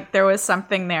pretend like there was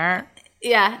something there.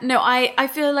 Yeah. No. I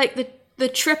feel like the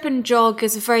trip and jog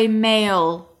is a very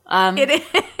male. It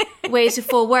is. Way to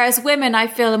fall. Whereas women, I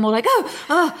feel are more like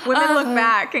women look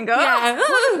back and go,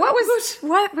 what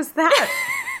was that?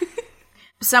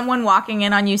 Someone walking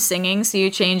in on you singing, so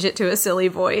you change it to a silly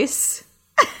voice.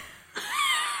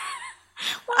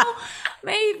 Well,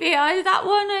 maybe that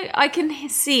one I can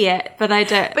see it, but I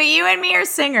don't. But you and me are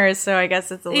singers, so I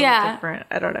guess it's a little different.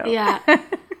 I don't know. Yeah.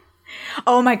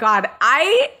 Oh my God,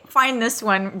 I find this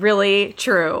one really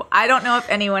true. I don't know if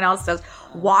anyone else does.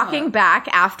 Walking back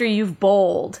after you've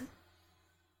bowled.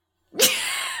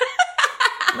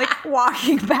 Like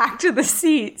walking back to the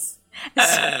seats.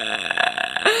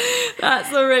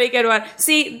 That's a really good one.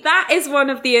 See, that is one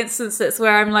of the instances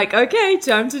where I'm like, okay,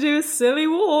 time to do a silly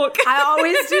walk. I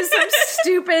always do some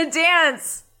stupid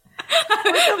dance.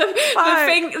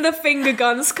 The finger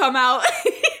guns come out.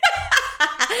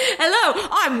 Hello,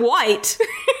 I'm white.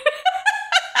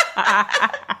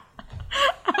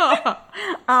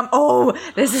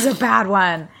 This is a bad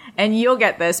one. And you'll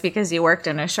get this because you worked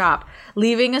in a shop.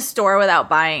 Leaving a store without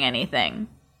buying anything.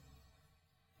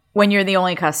 When you're the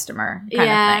only customer kind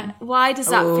of thing. Why does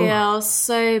that feel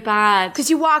so bad? Because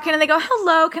you walk in and they go,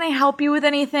 hello, can I help you with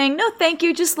anything? No, thank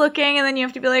you, just looking. And then you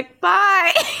have to be like,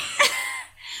 bye.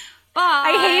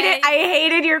 Bye. I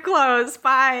hated your clothes.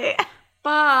 Bye.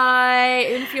 Bye.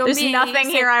 If you're There's nothing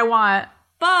here I want.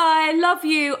 Bye. Love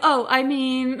you. Oh, I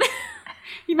mean,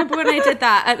 you remember when I did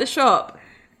that at the shop?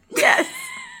 Yes.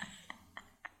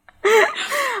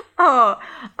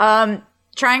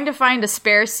 Trying to find a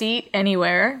spare seat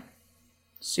anywhere.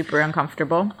 Super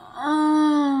uncomfortable.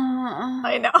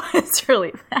 I know. It's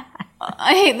really bad.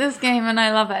 I hate this game and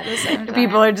I love it at the same time.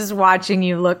 People are just watching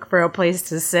you look for a place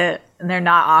to sit and they're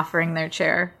not offering their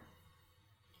chair.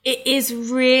 It is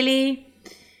really...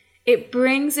 It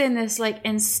brings in this like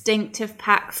instinctive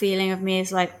pack feeling of me.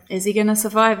 Is like, is he gonna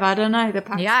survive? I don't know. The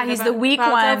pack. Yeah, he's the weak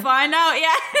one. To find out.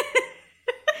 Yeah,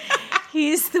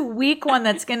 he's the weak one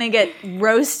that's gonna get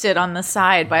roasted on the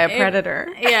side by a predator.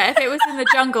 Yeah, if it was in the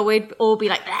jungle, we'd all be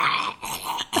like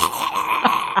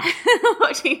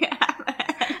watching it happen.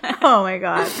 Oh my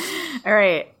god! All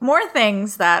right, more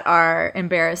things that are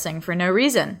embarrassing for no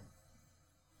reason.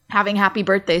 Having happy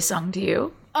birthday sung to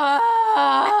you.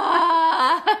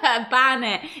 Ban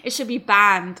it. It should be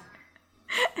banned.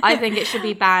 I think it should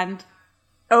be banned.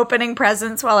 Opening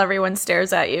presents while everyone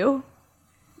stares at you.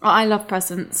 Well, I love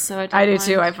presents, so I don't I do mind.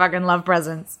 too. I fucking love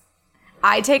presents.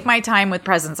 I take my time with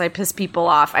presents. I piss people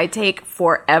off. I take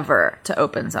forever to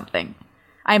open something.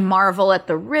 I marvel at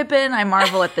the ribbon. I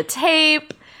marvel at the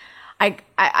tape.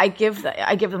 I give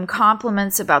them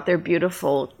compliments about their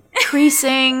beautiful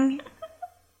creasing.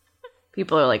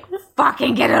 People are like,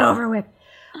 fucking get it over with.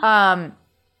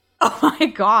 Oh my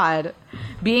god.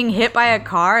 Being hit by a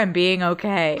car and being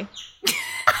okay.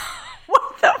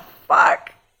 What the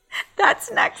fuck?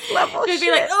 That's next level shit. You'd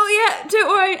be like, oh yeah, don't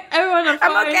worry, everyone, I'm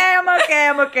fine.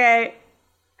 I'm okay.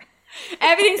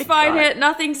 Everything's fine here,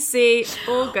 nothing to see,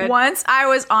 all good. Once I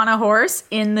was on a horse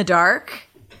in the dark.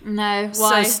 No,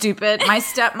 why? So stupid. My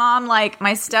stepmom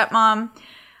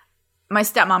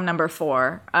number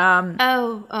 4.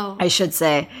 I should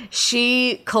say.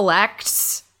 She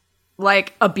collects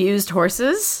like abused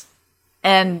horses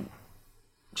and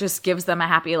just gives them a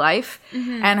happy life.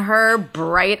 Mm-hmm. And her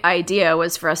bright idea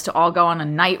was for us to all go on a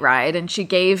night ride. And she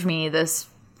gave me this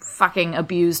fucking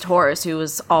abused horse who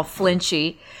was all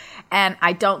flinchy. And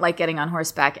I don't like getting on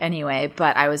horseback anyway,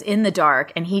 but I was in the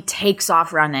dark and he takes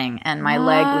off running and my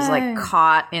leg was like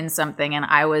caught in something and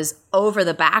I was over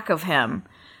the back of him.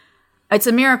 It's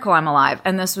a miracle I'm alive.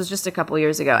 And this was just a couple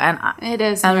years ago. And it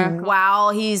is a miracle.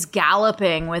 While he's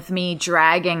galloping with me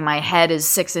dragging, my head is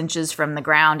 6 inches from the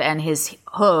ground and his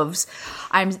hooves,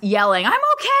 I'm yelling, I'm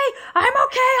okay.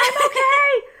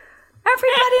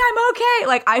 Everybody, I'm okay.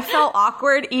 Like, I felt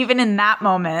awkward even in that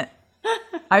moment.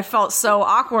 I felt so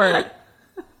awkward.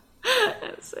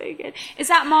 That's so good. Is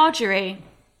that Marjorie?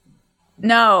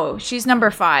 No, she's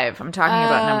number 5. I'm talking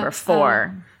about number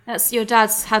 4. That's your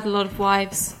dad's had a lot of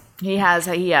wives. He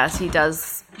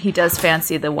does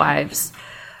fancy the wives.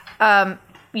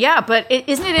 Yeah, but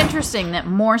isn't it interesting that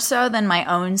more so than my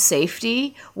own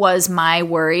safety was my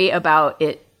worry about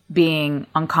it being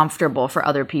uncomfortable for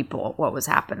other people, what was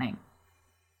happening?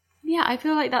 Yeah, I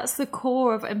feel like that's the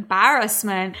core of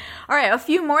embarrassment. All right, a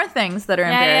few more things that are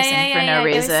embarrassing for no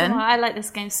reason. I like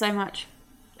this game so much.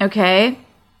 Okay.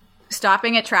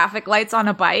 Stopping at traffic lights on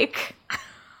a bike.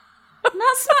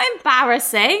 That's not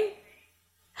embarrassing.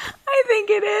 I think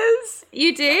it is.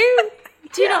 You do?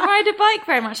 Do you not ride a bike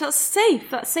very much? That's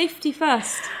safe. That's safety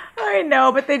first. I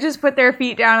know, but they just put their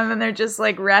feet down and then they're just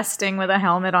like resting with a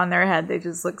helmet on their head. They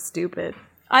just look stupid.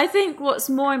 I think what's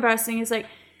more embarrassing is like,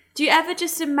 do you ever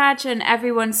just imagine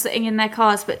everyone sitting in their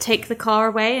cars but take the car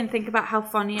away and think about how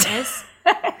funny it is?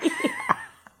 Yeah.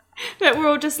 That we're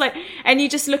all just like, and you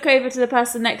just look over to the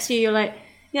person next to you, you're like,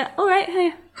 yeah, all right,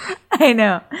 hey. I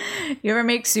know. You ever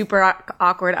make super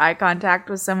awkward eye contact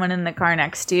with someone in the car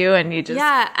next to you and you just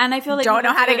and I feel like don't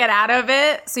know how to get out of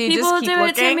it, so you just keep looking? People do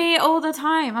it to me all the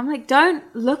time. I'm like, don't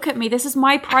look at me. This is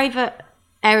my private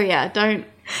area. Don't.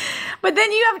 But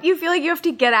then you feel like you have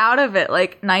to get out of it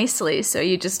like nicely, so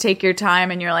you just take your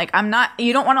time and you're like,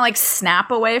 you don't want to like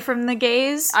snap away from the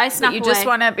gaze. I snap away. You just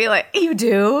want to be like, you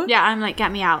do? Yeah, I'm like,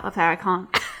 get me out of here. I can't.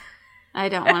 I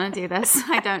don't want to do this.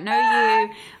 I don't know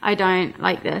you. I don't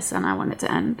like this, and I want it to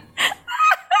end.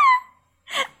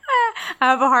 I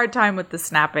have a hard time with the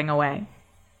snapping away.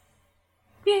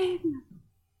 Yeah.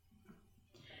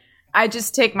 I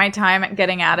just take my time at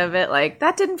getting out of it. Like,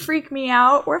 that didn't freak me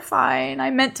out. We're fine.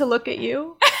 I meant to look at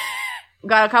you.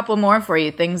 Got a couple more for you.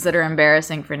 Things that are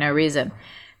embarrassing for no reason.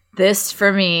 This,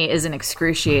 for me, is an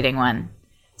excruciating one.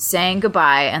 Saying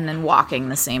goodbye and then walking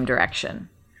the same direction.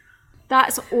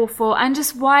 That's awful. And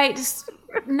just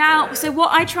now, so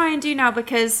what I try and do now,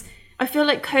 because I feel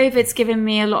like COVID's given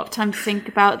me a lot of time to think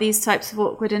about these types of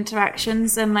awkward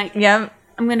interactions and like, I'm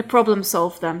going to problem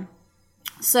solve them.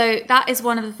 So that is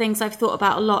one of the things I've thought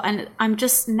about a lot. And I'm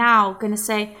just now going to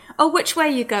say, oh, which way are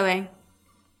you going?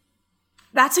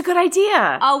 That's a good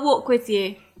idea. I'll walk with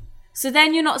you. So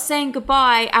then you're not saying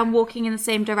goodbye and walking in the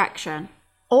same direction.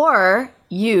 Or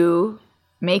you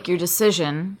make your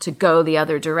decision to go the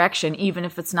other direction, even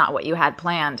if it's not what you had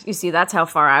planned. You see, that's how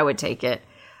far I would take it.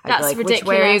 I'd be like, ridiculous. Which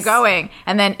way are you going?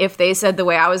 And then if they said the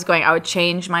way I was going, I would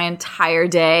change my entire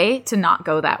day to not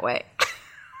go that way.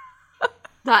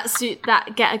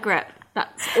 Get a grip.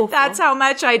 That's awful. That's how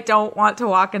much I don't want to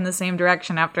walk in the same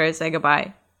direction after I say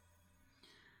goodbye.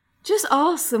 Just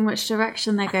ask them which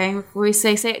direction they're going before we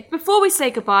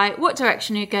say goodbye. What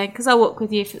direction are you going? Because I'll walk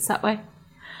with you if it's that way.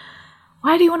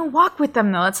 Why do you want to walk with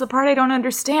them, though? That's the part I don't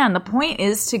understand. The point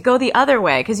is to go the other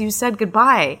way because you said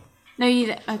goodbye. No, you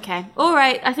don't. Okay. All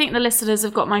right. I think the listeners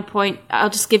have got my point. I'll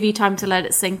just give you time to let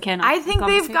it sink in. I think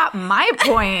they've got my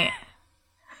point.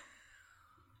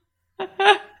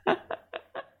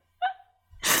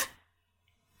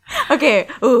 Okay.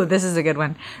 Ooh, this is a good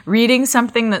one. Reading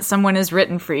something that someone has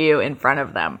written for you in front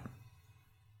of them.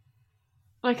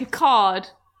 Like a card?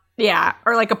 Yeah.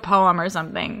 Or like a poem or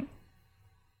something.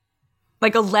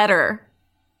 Like a letter.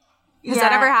 Has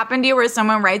that ever happened to you where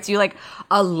someone writes you like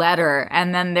a letter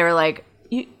and then they're like,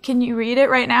 can you read it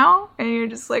right now? And you're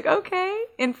just like, okay,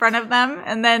 in front of them.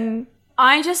 And then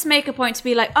I just make a point to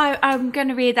be like, I'm going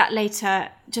to read that later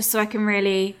just so I can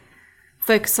really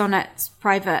focus on it. It's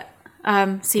private.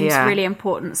 Seems really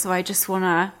important. So I just want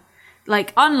to,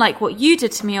 like, unlike what you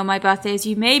did to me on my birthday is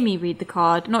you made me read the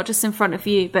card, not just in front of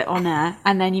you, but on air.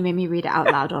 And then you made me read it out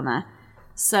loud on air.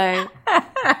 So...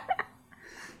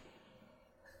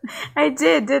 I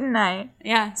did, didn't I?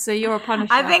 Yeah, so you're a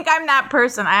punisher. I think I'm that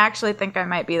person. I actually think I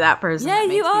might be that person. Yeah,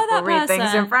 you are that person. Read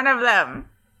things in front of them.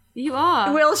 You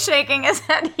are. Will's shaking his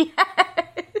head.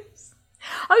 Yes.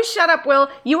 Oh, shut up, Will.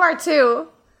 You are too.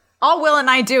 All Will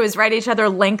and I do is write each other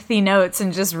lengthy notes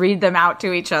and just read them out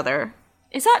to each other.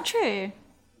 Is that true?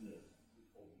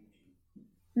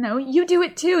 No, you do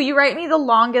it too. You write me the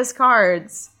longest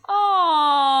cards.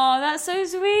 Oh, that's so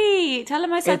sweet. Tell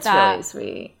him I said that. It's really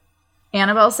sweet.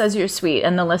 Annabelle says you're sweet,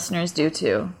 and the listeners do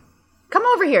too. Come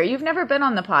over here. You've never been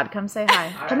on the pod. Come say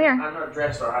hi. Come here. I'm not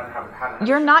dressed or I haven't had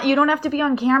You're not. You don't have to be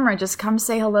on camera. Just come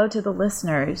say hello to the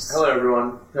listeners. Hello,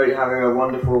 everyone. Hope you're having a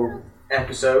wonderful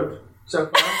episode so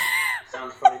far.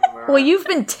 Sounds funny from where Well, you've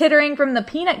been tittering from the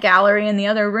peanut gallery in the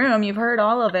other room. You've heard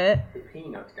all of it. The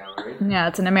peanut gallery? Yeah,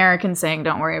 it's an American saying.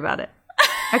 Don't worry about it.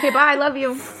 Okay, bye. Love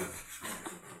you.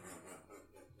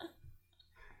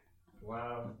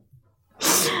 Wow.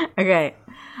 Okay,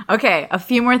 a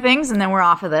few more things and then we're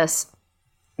off of this.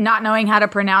 Not knowing how to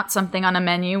pronounce something on a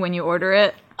menu when you order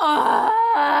it.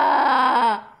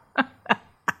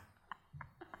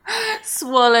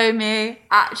 Swallow me.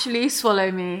 Actually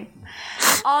swallow me.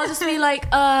 I'll just be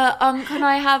like, can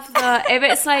I have if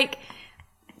it's like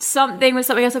something with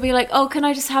something else, I'll be like, oh, can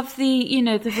I just have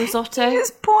the risotto? His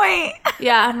point.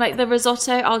 Yeah, and like the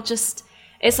risotto,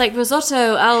 it's like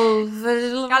risotto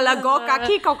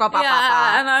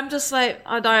yeah, and I'm just like,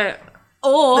 I don't.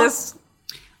 Or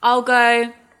I'll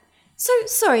go, so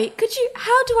sorry,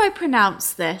 how do I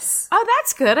pronounce this? Oh,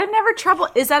 that's good. I've never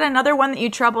is that another one that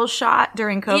you troubleshot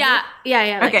during COVID?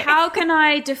 Yeah. Like, okay. How can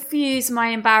I diffuse my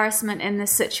embarrassment in this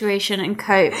situation and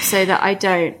cope so that I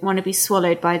don't want to be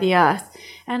swallowed by the earth?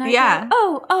 And I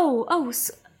go,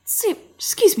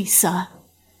 excuse me, sir.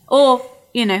 Or...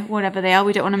 whatever they are.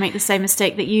 We don't want to make the same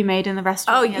mistake that you made in the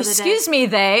restaurant the other day. Excuse me,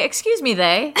 they. Excuse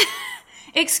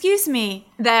me.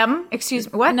 Them.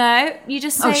 Excuse me. What? No, you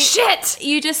just say... Oh, shit!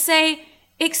 You just say,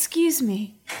 excuse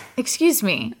me. Excuse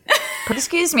me.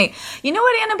 Excuse me. You know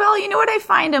what, Annabelle? You know what I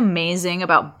find amazing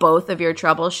about both of your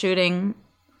troubleshooting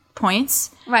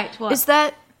points? Right, what? Is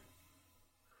that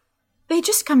they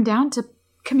just come down to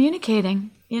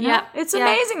communicating, Yeah, it's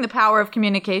amazing the power of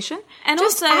communication. And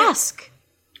just also... ask.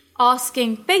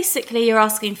 Basically you're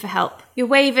asking for help. You're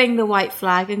waving the white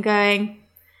flag and going,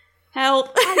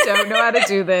 help. I don't know how to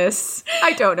do this.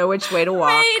 I don't know which way to walk.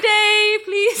 Mayday,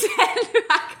 please send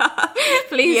back up.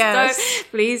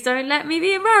 Please don't let me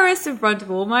be embarrassed in front of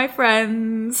all my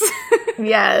friends.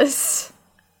 Yes.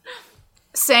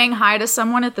 Saying hi to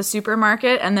someone at the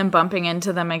supermarket and then bumping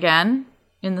into them again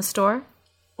in the store.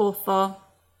 Awful.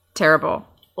 Terrible.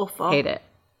 Awful. Hate it.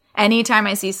 Anytime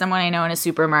I see someone I know in a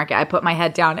supermarket, I put my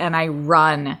head down and I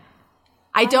run.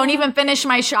 I don't even finish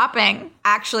my shopping.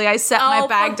 Actually, I set my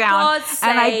bag down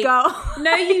and I go.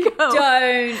 No, you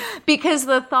don't. Because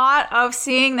the thought of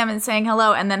seeing them and saying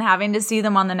hello and then having to see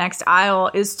them on the next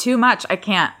aisle is too much. I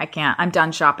can't. I'm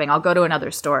done shopping. I'll go to another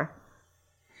store.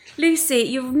 Lucy,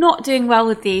 you're not doing well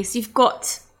with these. You've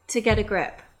got to get a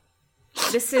grip.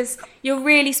 You're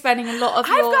really spending a lot of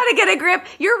I've got to get a grip.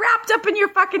 You're wrapped up in your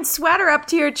fucking sweater up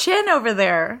to your chin over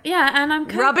there. Yeah, and I'm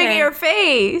coping. Rubbing your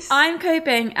face. I'm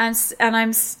coping and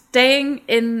I'm staying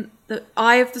in the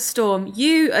eye of the storm.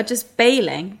 You are just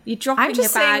bailing. You're dropping your bags. I'm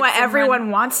just saying what everyone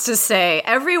wants to say.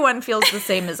 Everyone feels the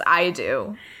same as I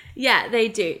do. Yeah, they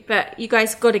do. But you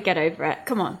guys got to get over it.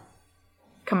 Come on.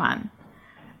 Come on.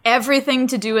 Everything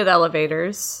to do with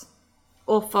elevators.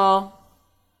 Awful.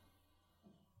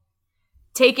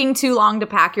 Taking too long to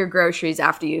pack your groceries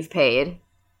after you've paid.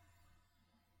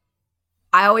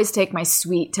 I always take my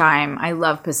sweet time. I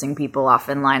love pissing people off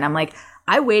in line. I'm like,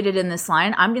 I waited in this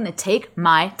line. I'm going to take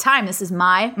my time. This is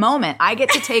my moment. I get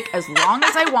to take as long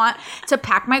as I want to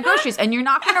pack my groceries. And you're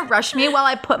not going to rush me while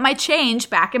I put my change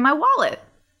back in my wallet.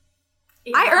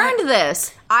 Yeah. I earned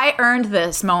this. I earned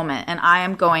this moment, and I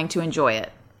am going to enjoy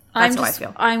it. That's how I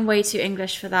feel. I'm way too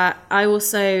English for that. I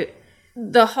also,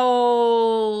 the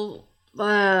whole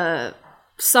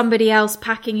somebody else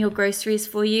packing your groceries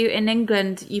for you. In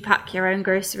England, you pack your own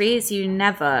groceries. You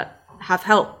never have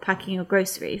help packing your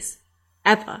groceries.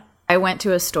 Ever. I went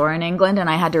to a store in England and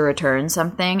I had to return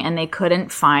something and they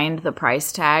couldn't find the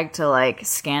price tag to like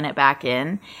scan it back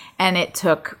in. And it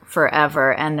took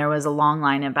forever and there was a long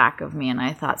line in back of me and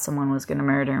I thought someone was going to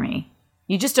murder me.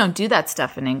 You just don't do that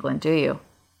stuff in England, do you?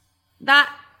 That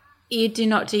you do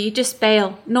not do. You just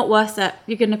bail. Not worth it.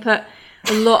 You're going to put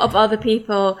a lot of other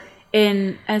people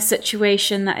in a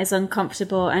situation that is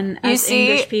uncomfortable. And as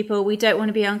English people, we don't want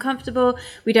to be uncomfortable.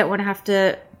 We don't want to have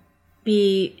to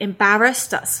be embarrassed.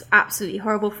 That's absolutely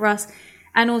horrible for us.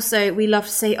 And also we love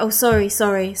to say, oh, sorry.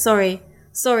 Yeah,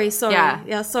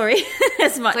 sorry.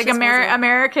 As much like as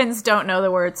Americans don't know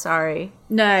the word sorry.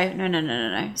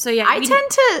 No. So yeah,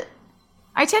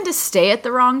 I tend to stay at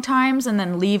the wrong times and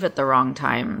then leave at the wrong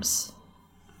times.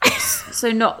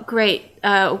 So not great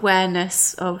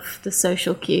awareness of the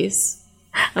social cues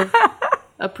of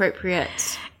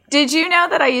appropriate. Did you know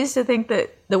that I used to think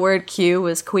that the word Q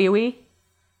was Kiwi?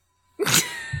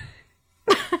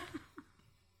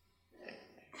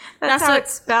 That's how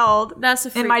it's spelled. That's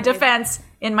a in my defense,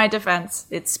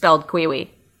 it's spelled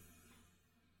Kiwi.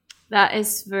 That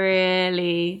is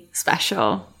really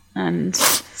special and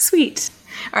sweet.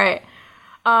 All right.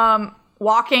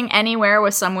 Walking anywhere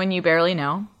with someone you barely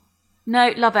know.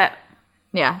 No, love it.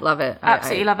 Yeah, love it.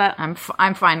 Absolutely love it. I'm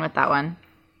fine with that one.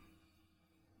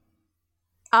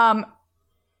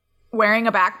 Wearing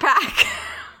a backpack.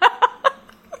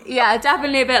 Yeah,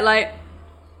 definitely a bit like...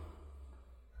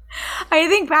 I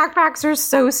think backpacks are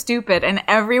so stupid and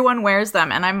everyone wears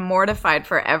them and I'm mortified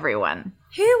for everyone.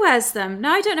 Who wears them? No,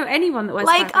 I don't know anyone that wears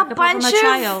like backpack a bunch of a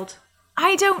child.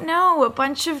 I don't know. A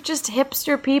bunch of just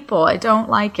hipster people. I don't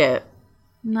like it.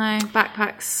 No,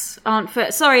 backpacks aren't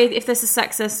fit. Sorry if this is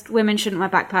sexist. Women shouldn't wear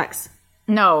backpacks.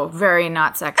 No, very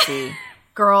not sexy.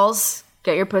 Girls,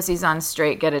 get your pussies on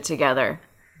straight. Get it together.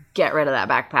 Get rid of that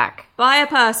backpack. Buy a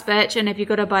purse, bitch, and if you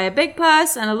got to buy a big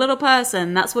purse and a little purse,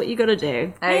 and that's what you got to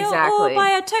do. Exactly. Or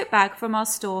buy a tote bag from our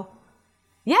store.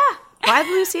 Yeah, buy the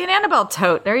Lucy and Annabelle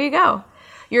tote. There you go.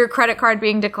 Your credit card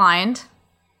being declined.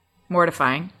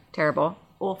 Mortifying. Terrible.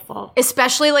 Awful.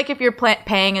 Especially like if you're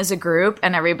paying as a group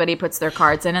and everybody puts their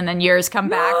cards in and then yours comes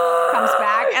back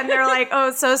and they're like,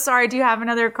 oh, so sorry, do you have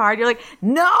another card? You're like,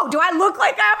 no, do I look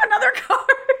like I have another card?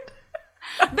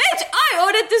 Bitch, I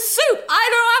ordered the soup. I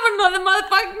don't have another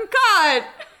motherfucking card.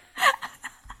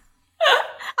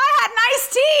 I had an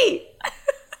iced tea.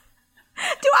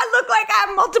 Do I look like I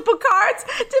have multiple cards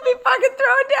to be fucking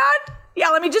thrown down? Yeah,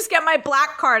 let me just get my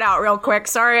black card out real quick.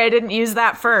 Sorry, I didn't use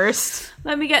that first.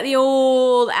 Let me get the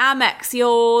old Amex, the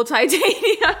old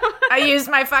titanium. I used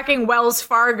my fucking Wells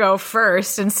Fargo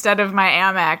first instead of my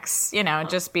Amex,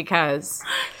 just because.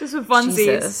 Just for funsies.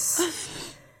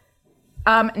 Jesus.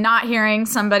 Not hearing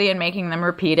somebody and making them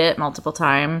repeat it multiple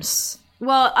times.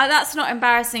 Well, that's not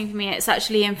embarrassing for me. It's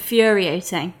actually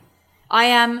infuriating. I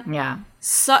am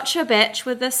such a bitch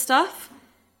with this stuff.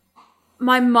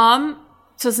 My mum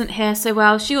doesn't hear so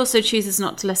well. She also chooses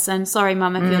not to listen. Sorry,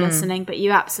 Mum, if you're listening, but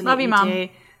you absolutely Love you, do. Mum.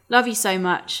 Love you so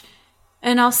much.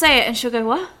 And I'll say it and she'll go,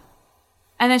 what?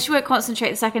 And then she won't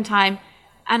concentrate the second time.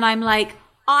 And I'm like,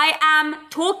 I am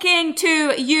talking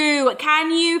to you.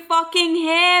 Can you fucking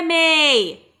hear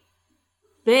me?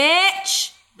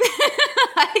 Bitch.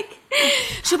 Like,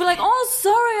 she'll be like, oh,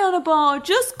 sorry, Annabelle,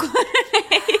 just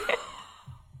quickly.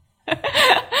 I'm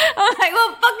like,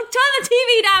 well, fucking turn the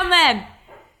TV down then.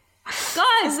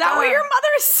 God, is that what your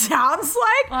mother sounds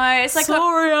like? It's like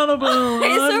sorry,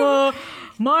 Annabelle.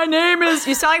 My name is...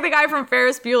 You sound like the guy from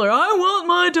Ferris Bueller. I want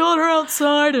my daughter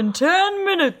outside in 10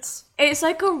 minutes. It's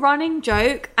like a running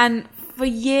joke, and for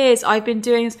years I've been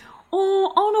doing this,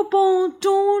 oh, Annabelle,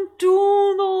 don't do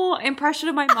the impression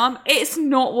of my mum. It's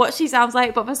not what she sounds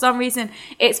like, but for some reason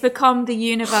it's become the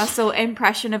universal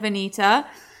impression of Anita.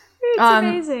 It's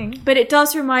amazing. But it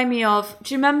does remind me of...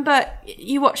 Do you remember...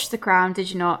 You watched The Crown,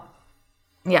 did you not?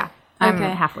 Yeah, I'm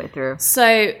halfway through.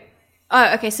 So...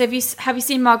 Oh, okay, so have you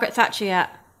seen Margaret Thatcher yet?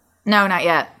 No, not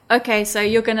yet. Okay, so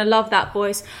you're going to love that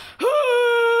voice.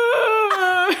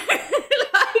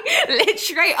 Like,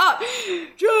 straight up.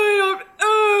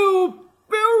 Oh,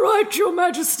 all right, Your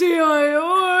Majesty,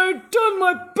 I've done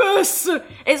my best.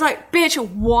 It's like, bitch,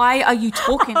 why are you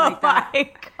talking like that? Oh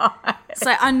my God. It's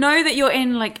like, I know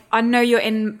you're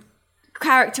in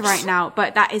character right now,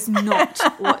 but that is not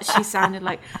what she sounded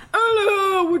like.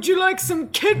 Hello, would you like some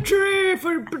kidney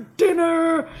for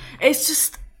dinner? It's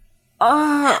just... Is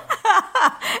that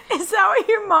what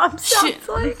your mom sounds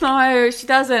like? No, she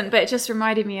doesn't, but it just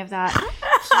reminded me of that.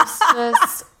 She's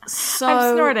just so...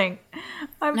 I'm snorting.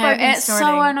 It's snorting.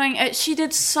 so annoying. She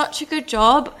did such a good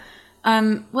job.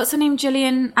 What's her name?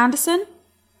 Gillian Anderson?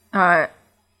 I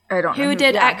don't know. Who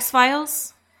did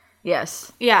X-Files?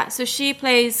 Yes. Yeah, so she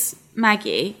plays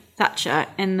Maggie Thatcher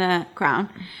in The Crown.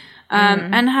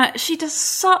 And she does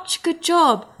such a good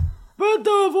job. But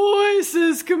the voice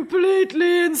is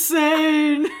completely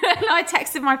insane. And I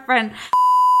texted my friend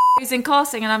who's in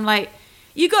casting, and I'm like,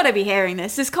 you got to be hearing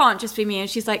this. This can't just be me. And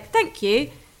she's like, thank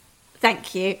you.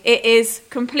 Thank you. It is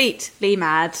completely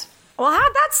mad. Well,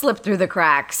 how'd that slip through the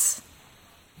cracks?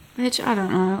 Bitch, I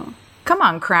don't know. Come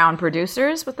on, Crown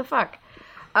producers. What the fuck?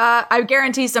 I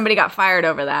guarantee somebody got fired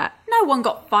over that. No one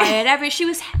got fired. She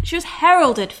was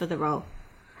heralded for the role.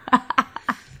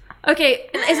 Okay,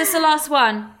 is this the last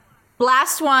one?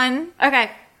 Last one. Okay.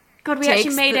 God, we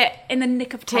actually made it in the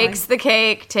nick of time. Takes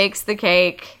the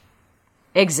cake.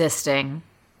 Existing.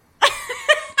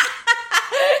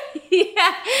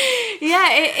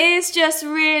 Yeah, it is just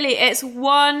really, it's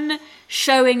one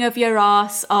showing of your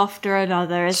ass after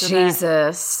another, isn't it?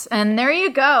 Jesus. And there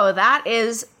you go. That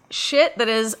is shit that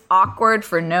is awkward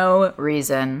for no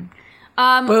reason.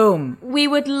 Boom. We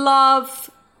would love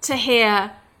to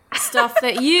hear stuff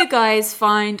that you guys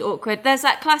find awkward. There's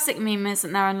that classic meme,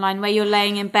 isn't there, online, where you're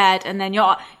laying in bed and then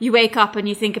you wake up and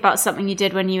you think about something you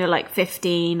did when you were like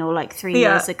 15 or like 3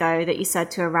 years ago that you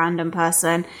said to a random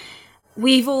person.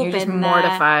 We've all been just there.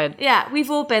 Mortified. Yeah, we've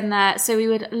all been there. So we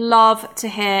would love to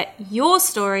hear your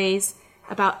stories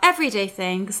about everyday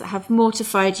things that have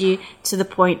mortified you to the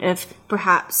point of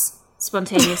perhaps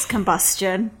spontaneous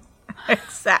combustion.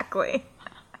 Exactly.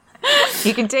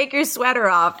 You can take your sweater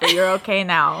off, but you're okay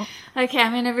now. Okay,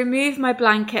 I'm going to remove my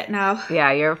blanket now.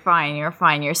 Yeah, you're fine.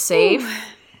 You're safe.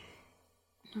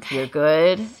 Okay. You're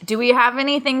good. Do we have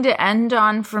anything to end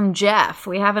on from Jeff?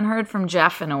 We haven't heard from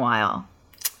Jeff in a while.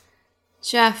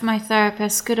 Jeff, my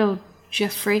therapist, good old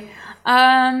Jeffrey.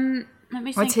 Let me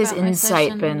think. What's his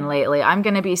insight been lately? I'm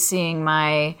going to be seeing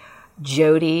my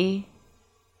Jody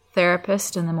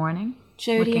therapist in the morning.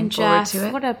 Jody and Jeff,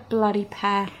 what a bloody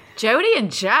pair. Jody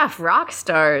and Jeff, rock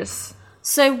stars.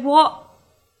 So what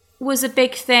was a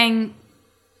big thing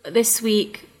this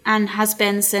week and has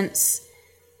been since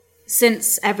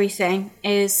everything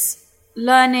is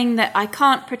learning that I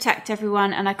can't protect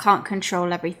everyone and I can't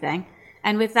control everything.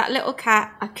 And with that little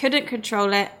cat, I couldn't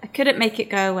control it. I couldn't make it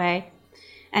go away.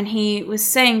 And he was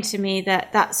saying to me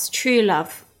that that's true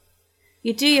love.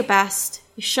 You do your best.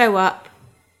 You show up.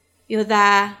 You're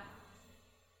there.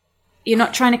 You're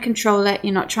not trying to control it.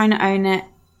 You're not trying to own it.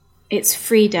 It's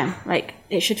freedom. Like,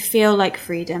 it should feel like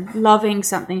freedom. Loving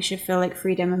something should feel like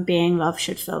freedom, and being loved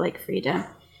should feel like freedom.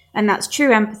 And that's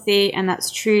true empathy, and that's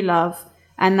true love.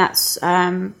 And that's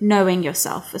knowing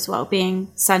yourself as well,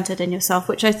 being centered in yourself,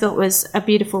 which I thought was a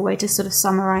beautiful way to sort of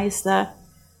summarize the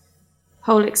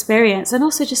whole experience. And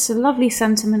also just a lovely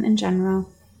sentiment in general.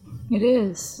 It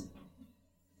is.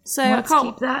 So let's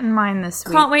keep that in mind this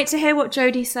week. Can't wait to hear what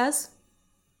Jody says.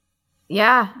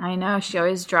 Yeah, I know. She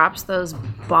always drops those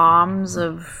bombs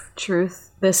of truth.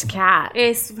 This cat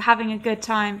is having a good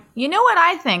time. You know what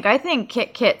I think? I think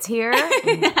Kit's here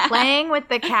playing with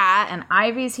the cat, and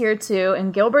Ivy's here too,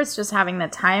 and Gilbert's just having the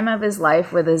time of his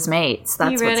life with his mates.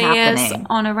 That's he really what's happening. Is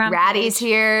on a rampage. Ratty's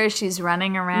here. She's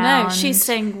running around. No, she's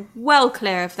staying well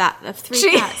clear of that, of three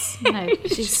cats. No,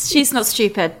 she's not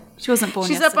stupid. She wasn't born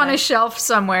yesterday. Up on a shelf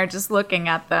somewhere just looking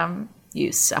at them.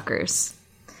 You suckers.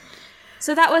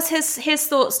 So that was his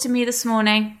thoughts to me this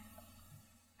morning.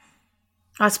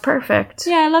 That's perfect.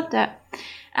 Yeah, I loved it.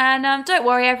 And don't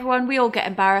worry, everyone. We all get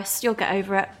embarrassed. You'll get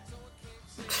over it.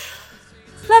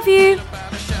 Love you.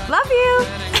 Love you.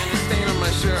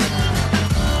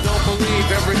 Don't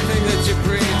believe everything that you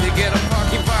breathe. You get a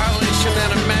parking violation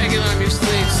and a maggot on your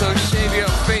sleeve. So shave your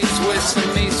face with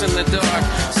some mace in the dark.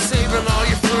 Saving all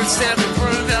your fruit stand and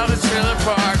burning down the trailer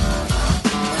park.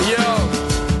 Yo.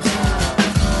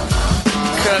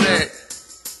 Cut it.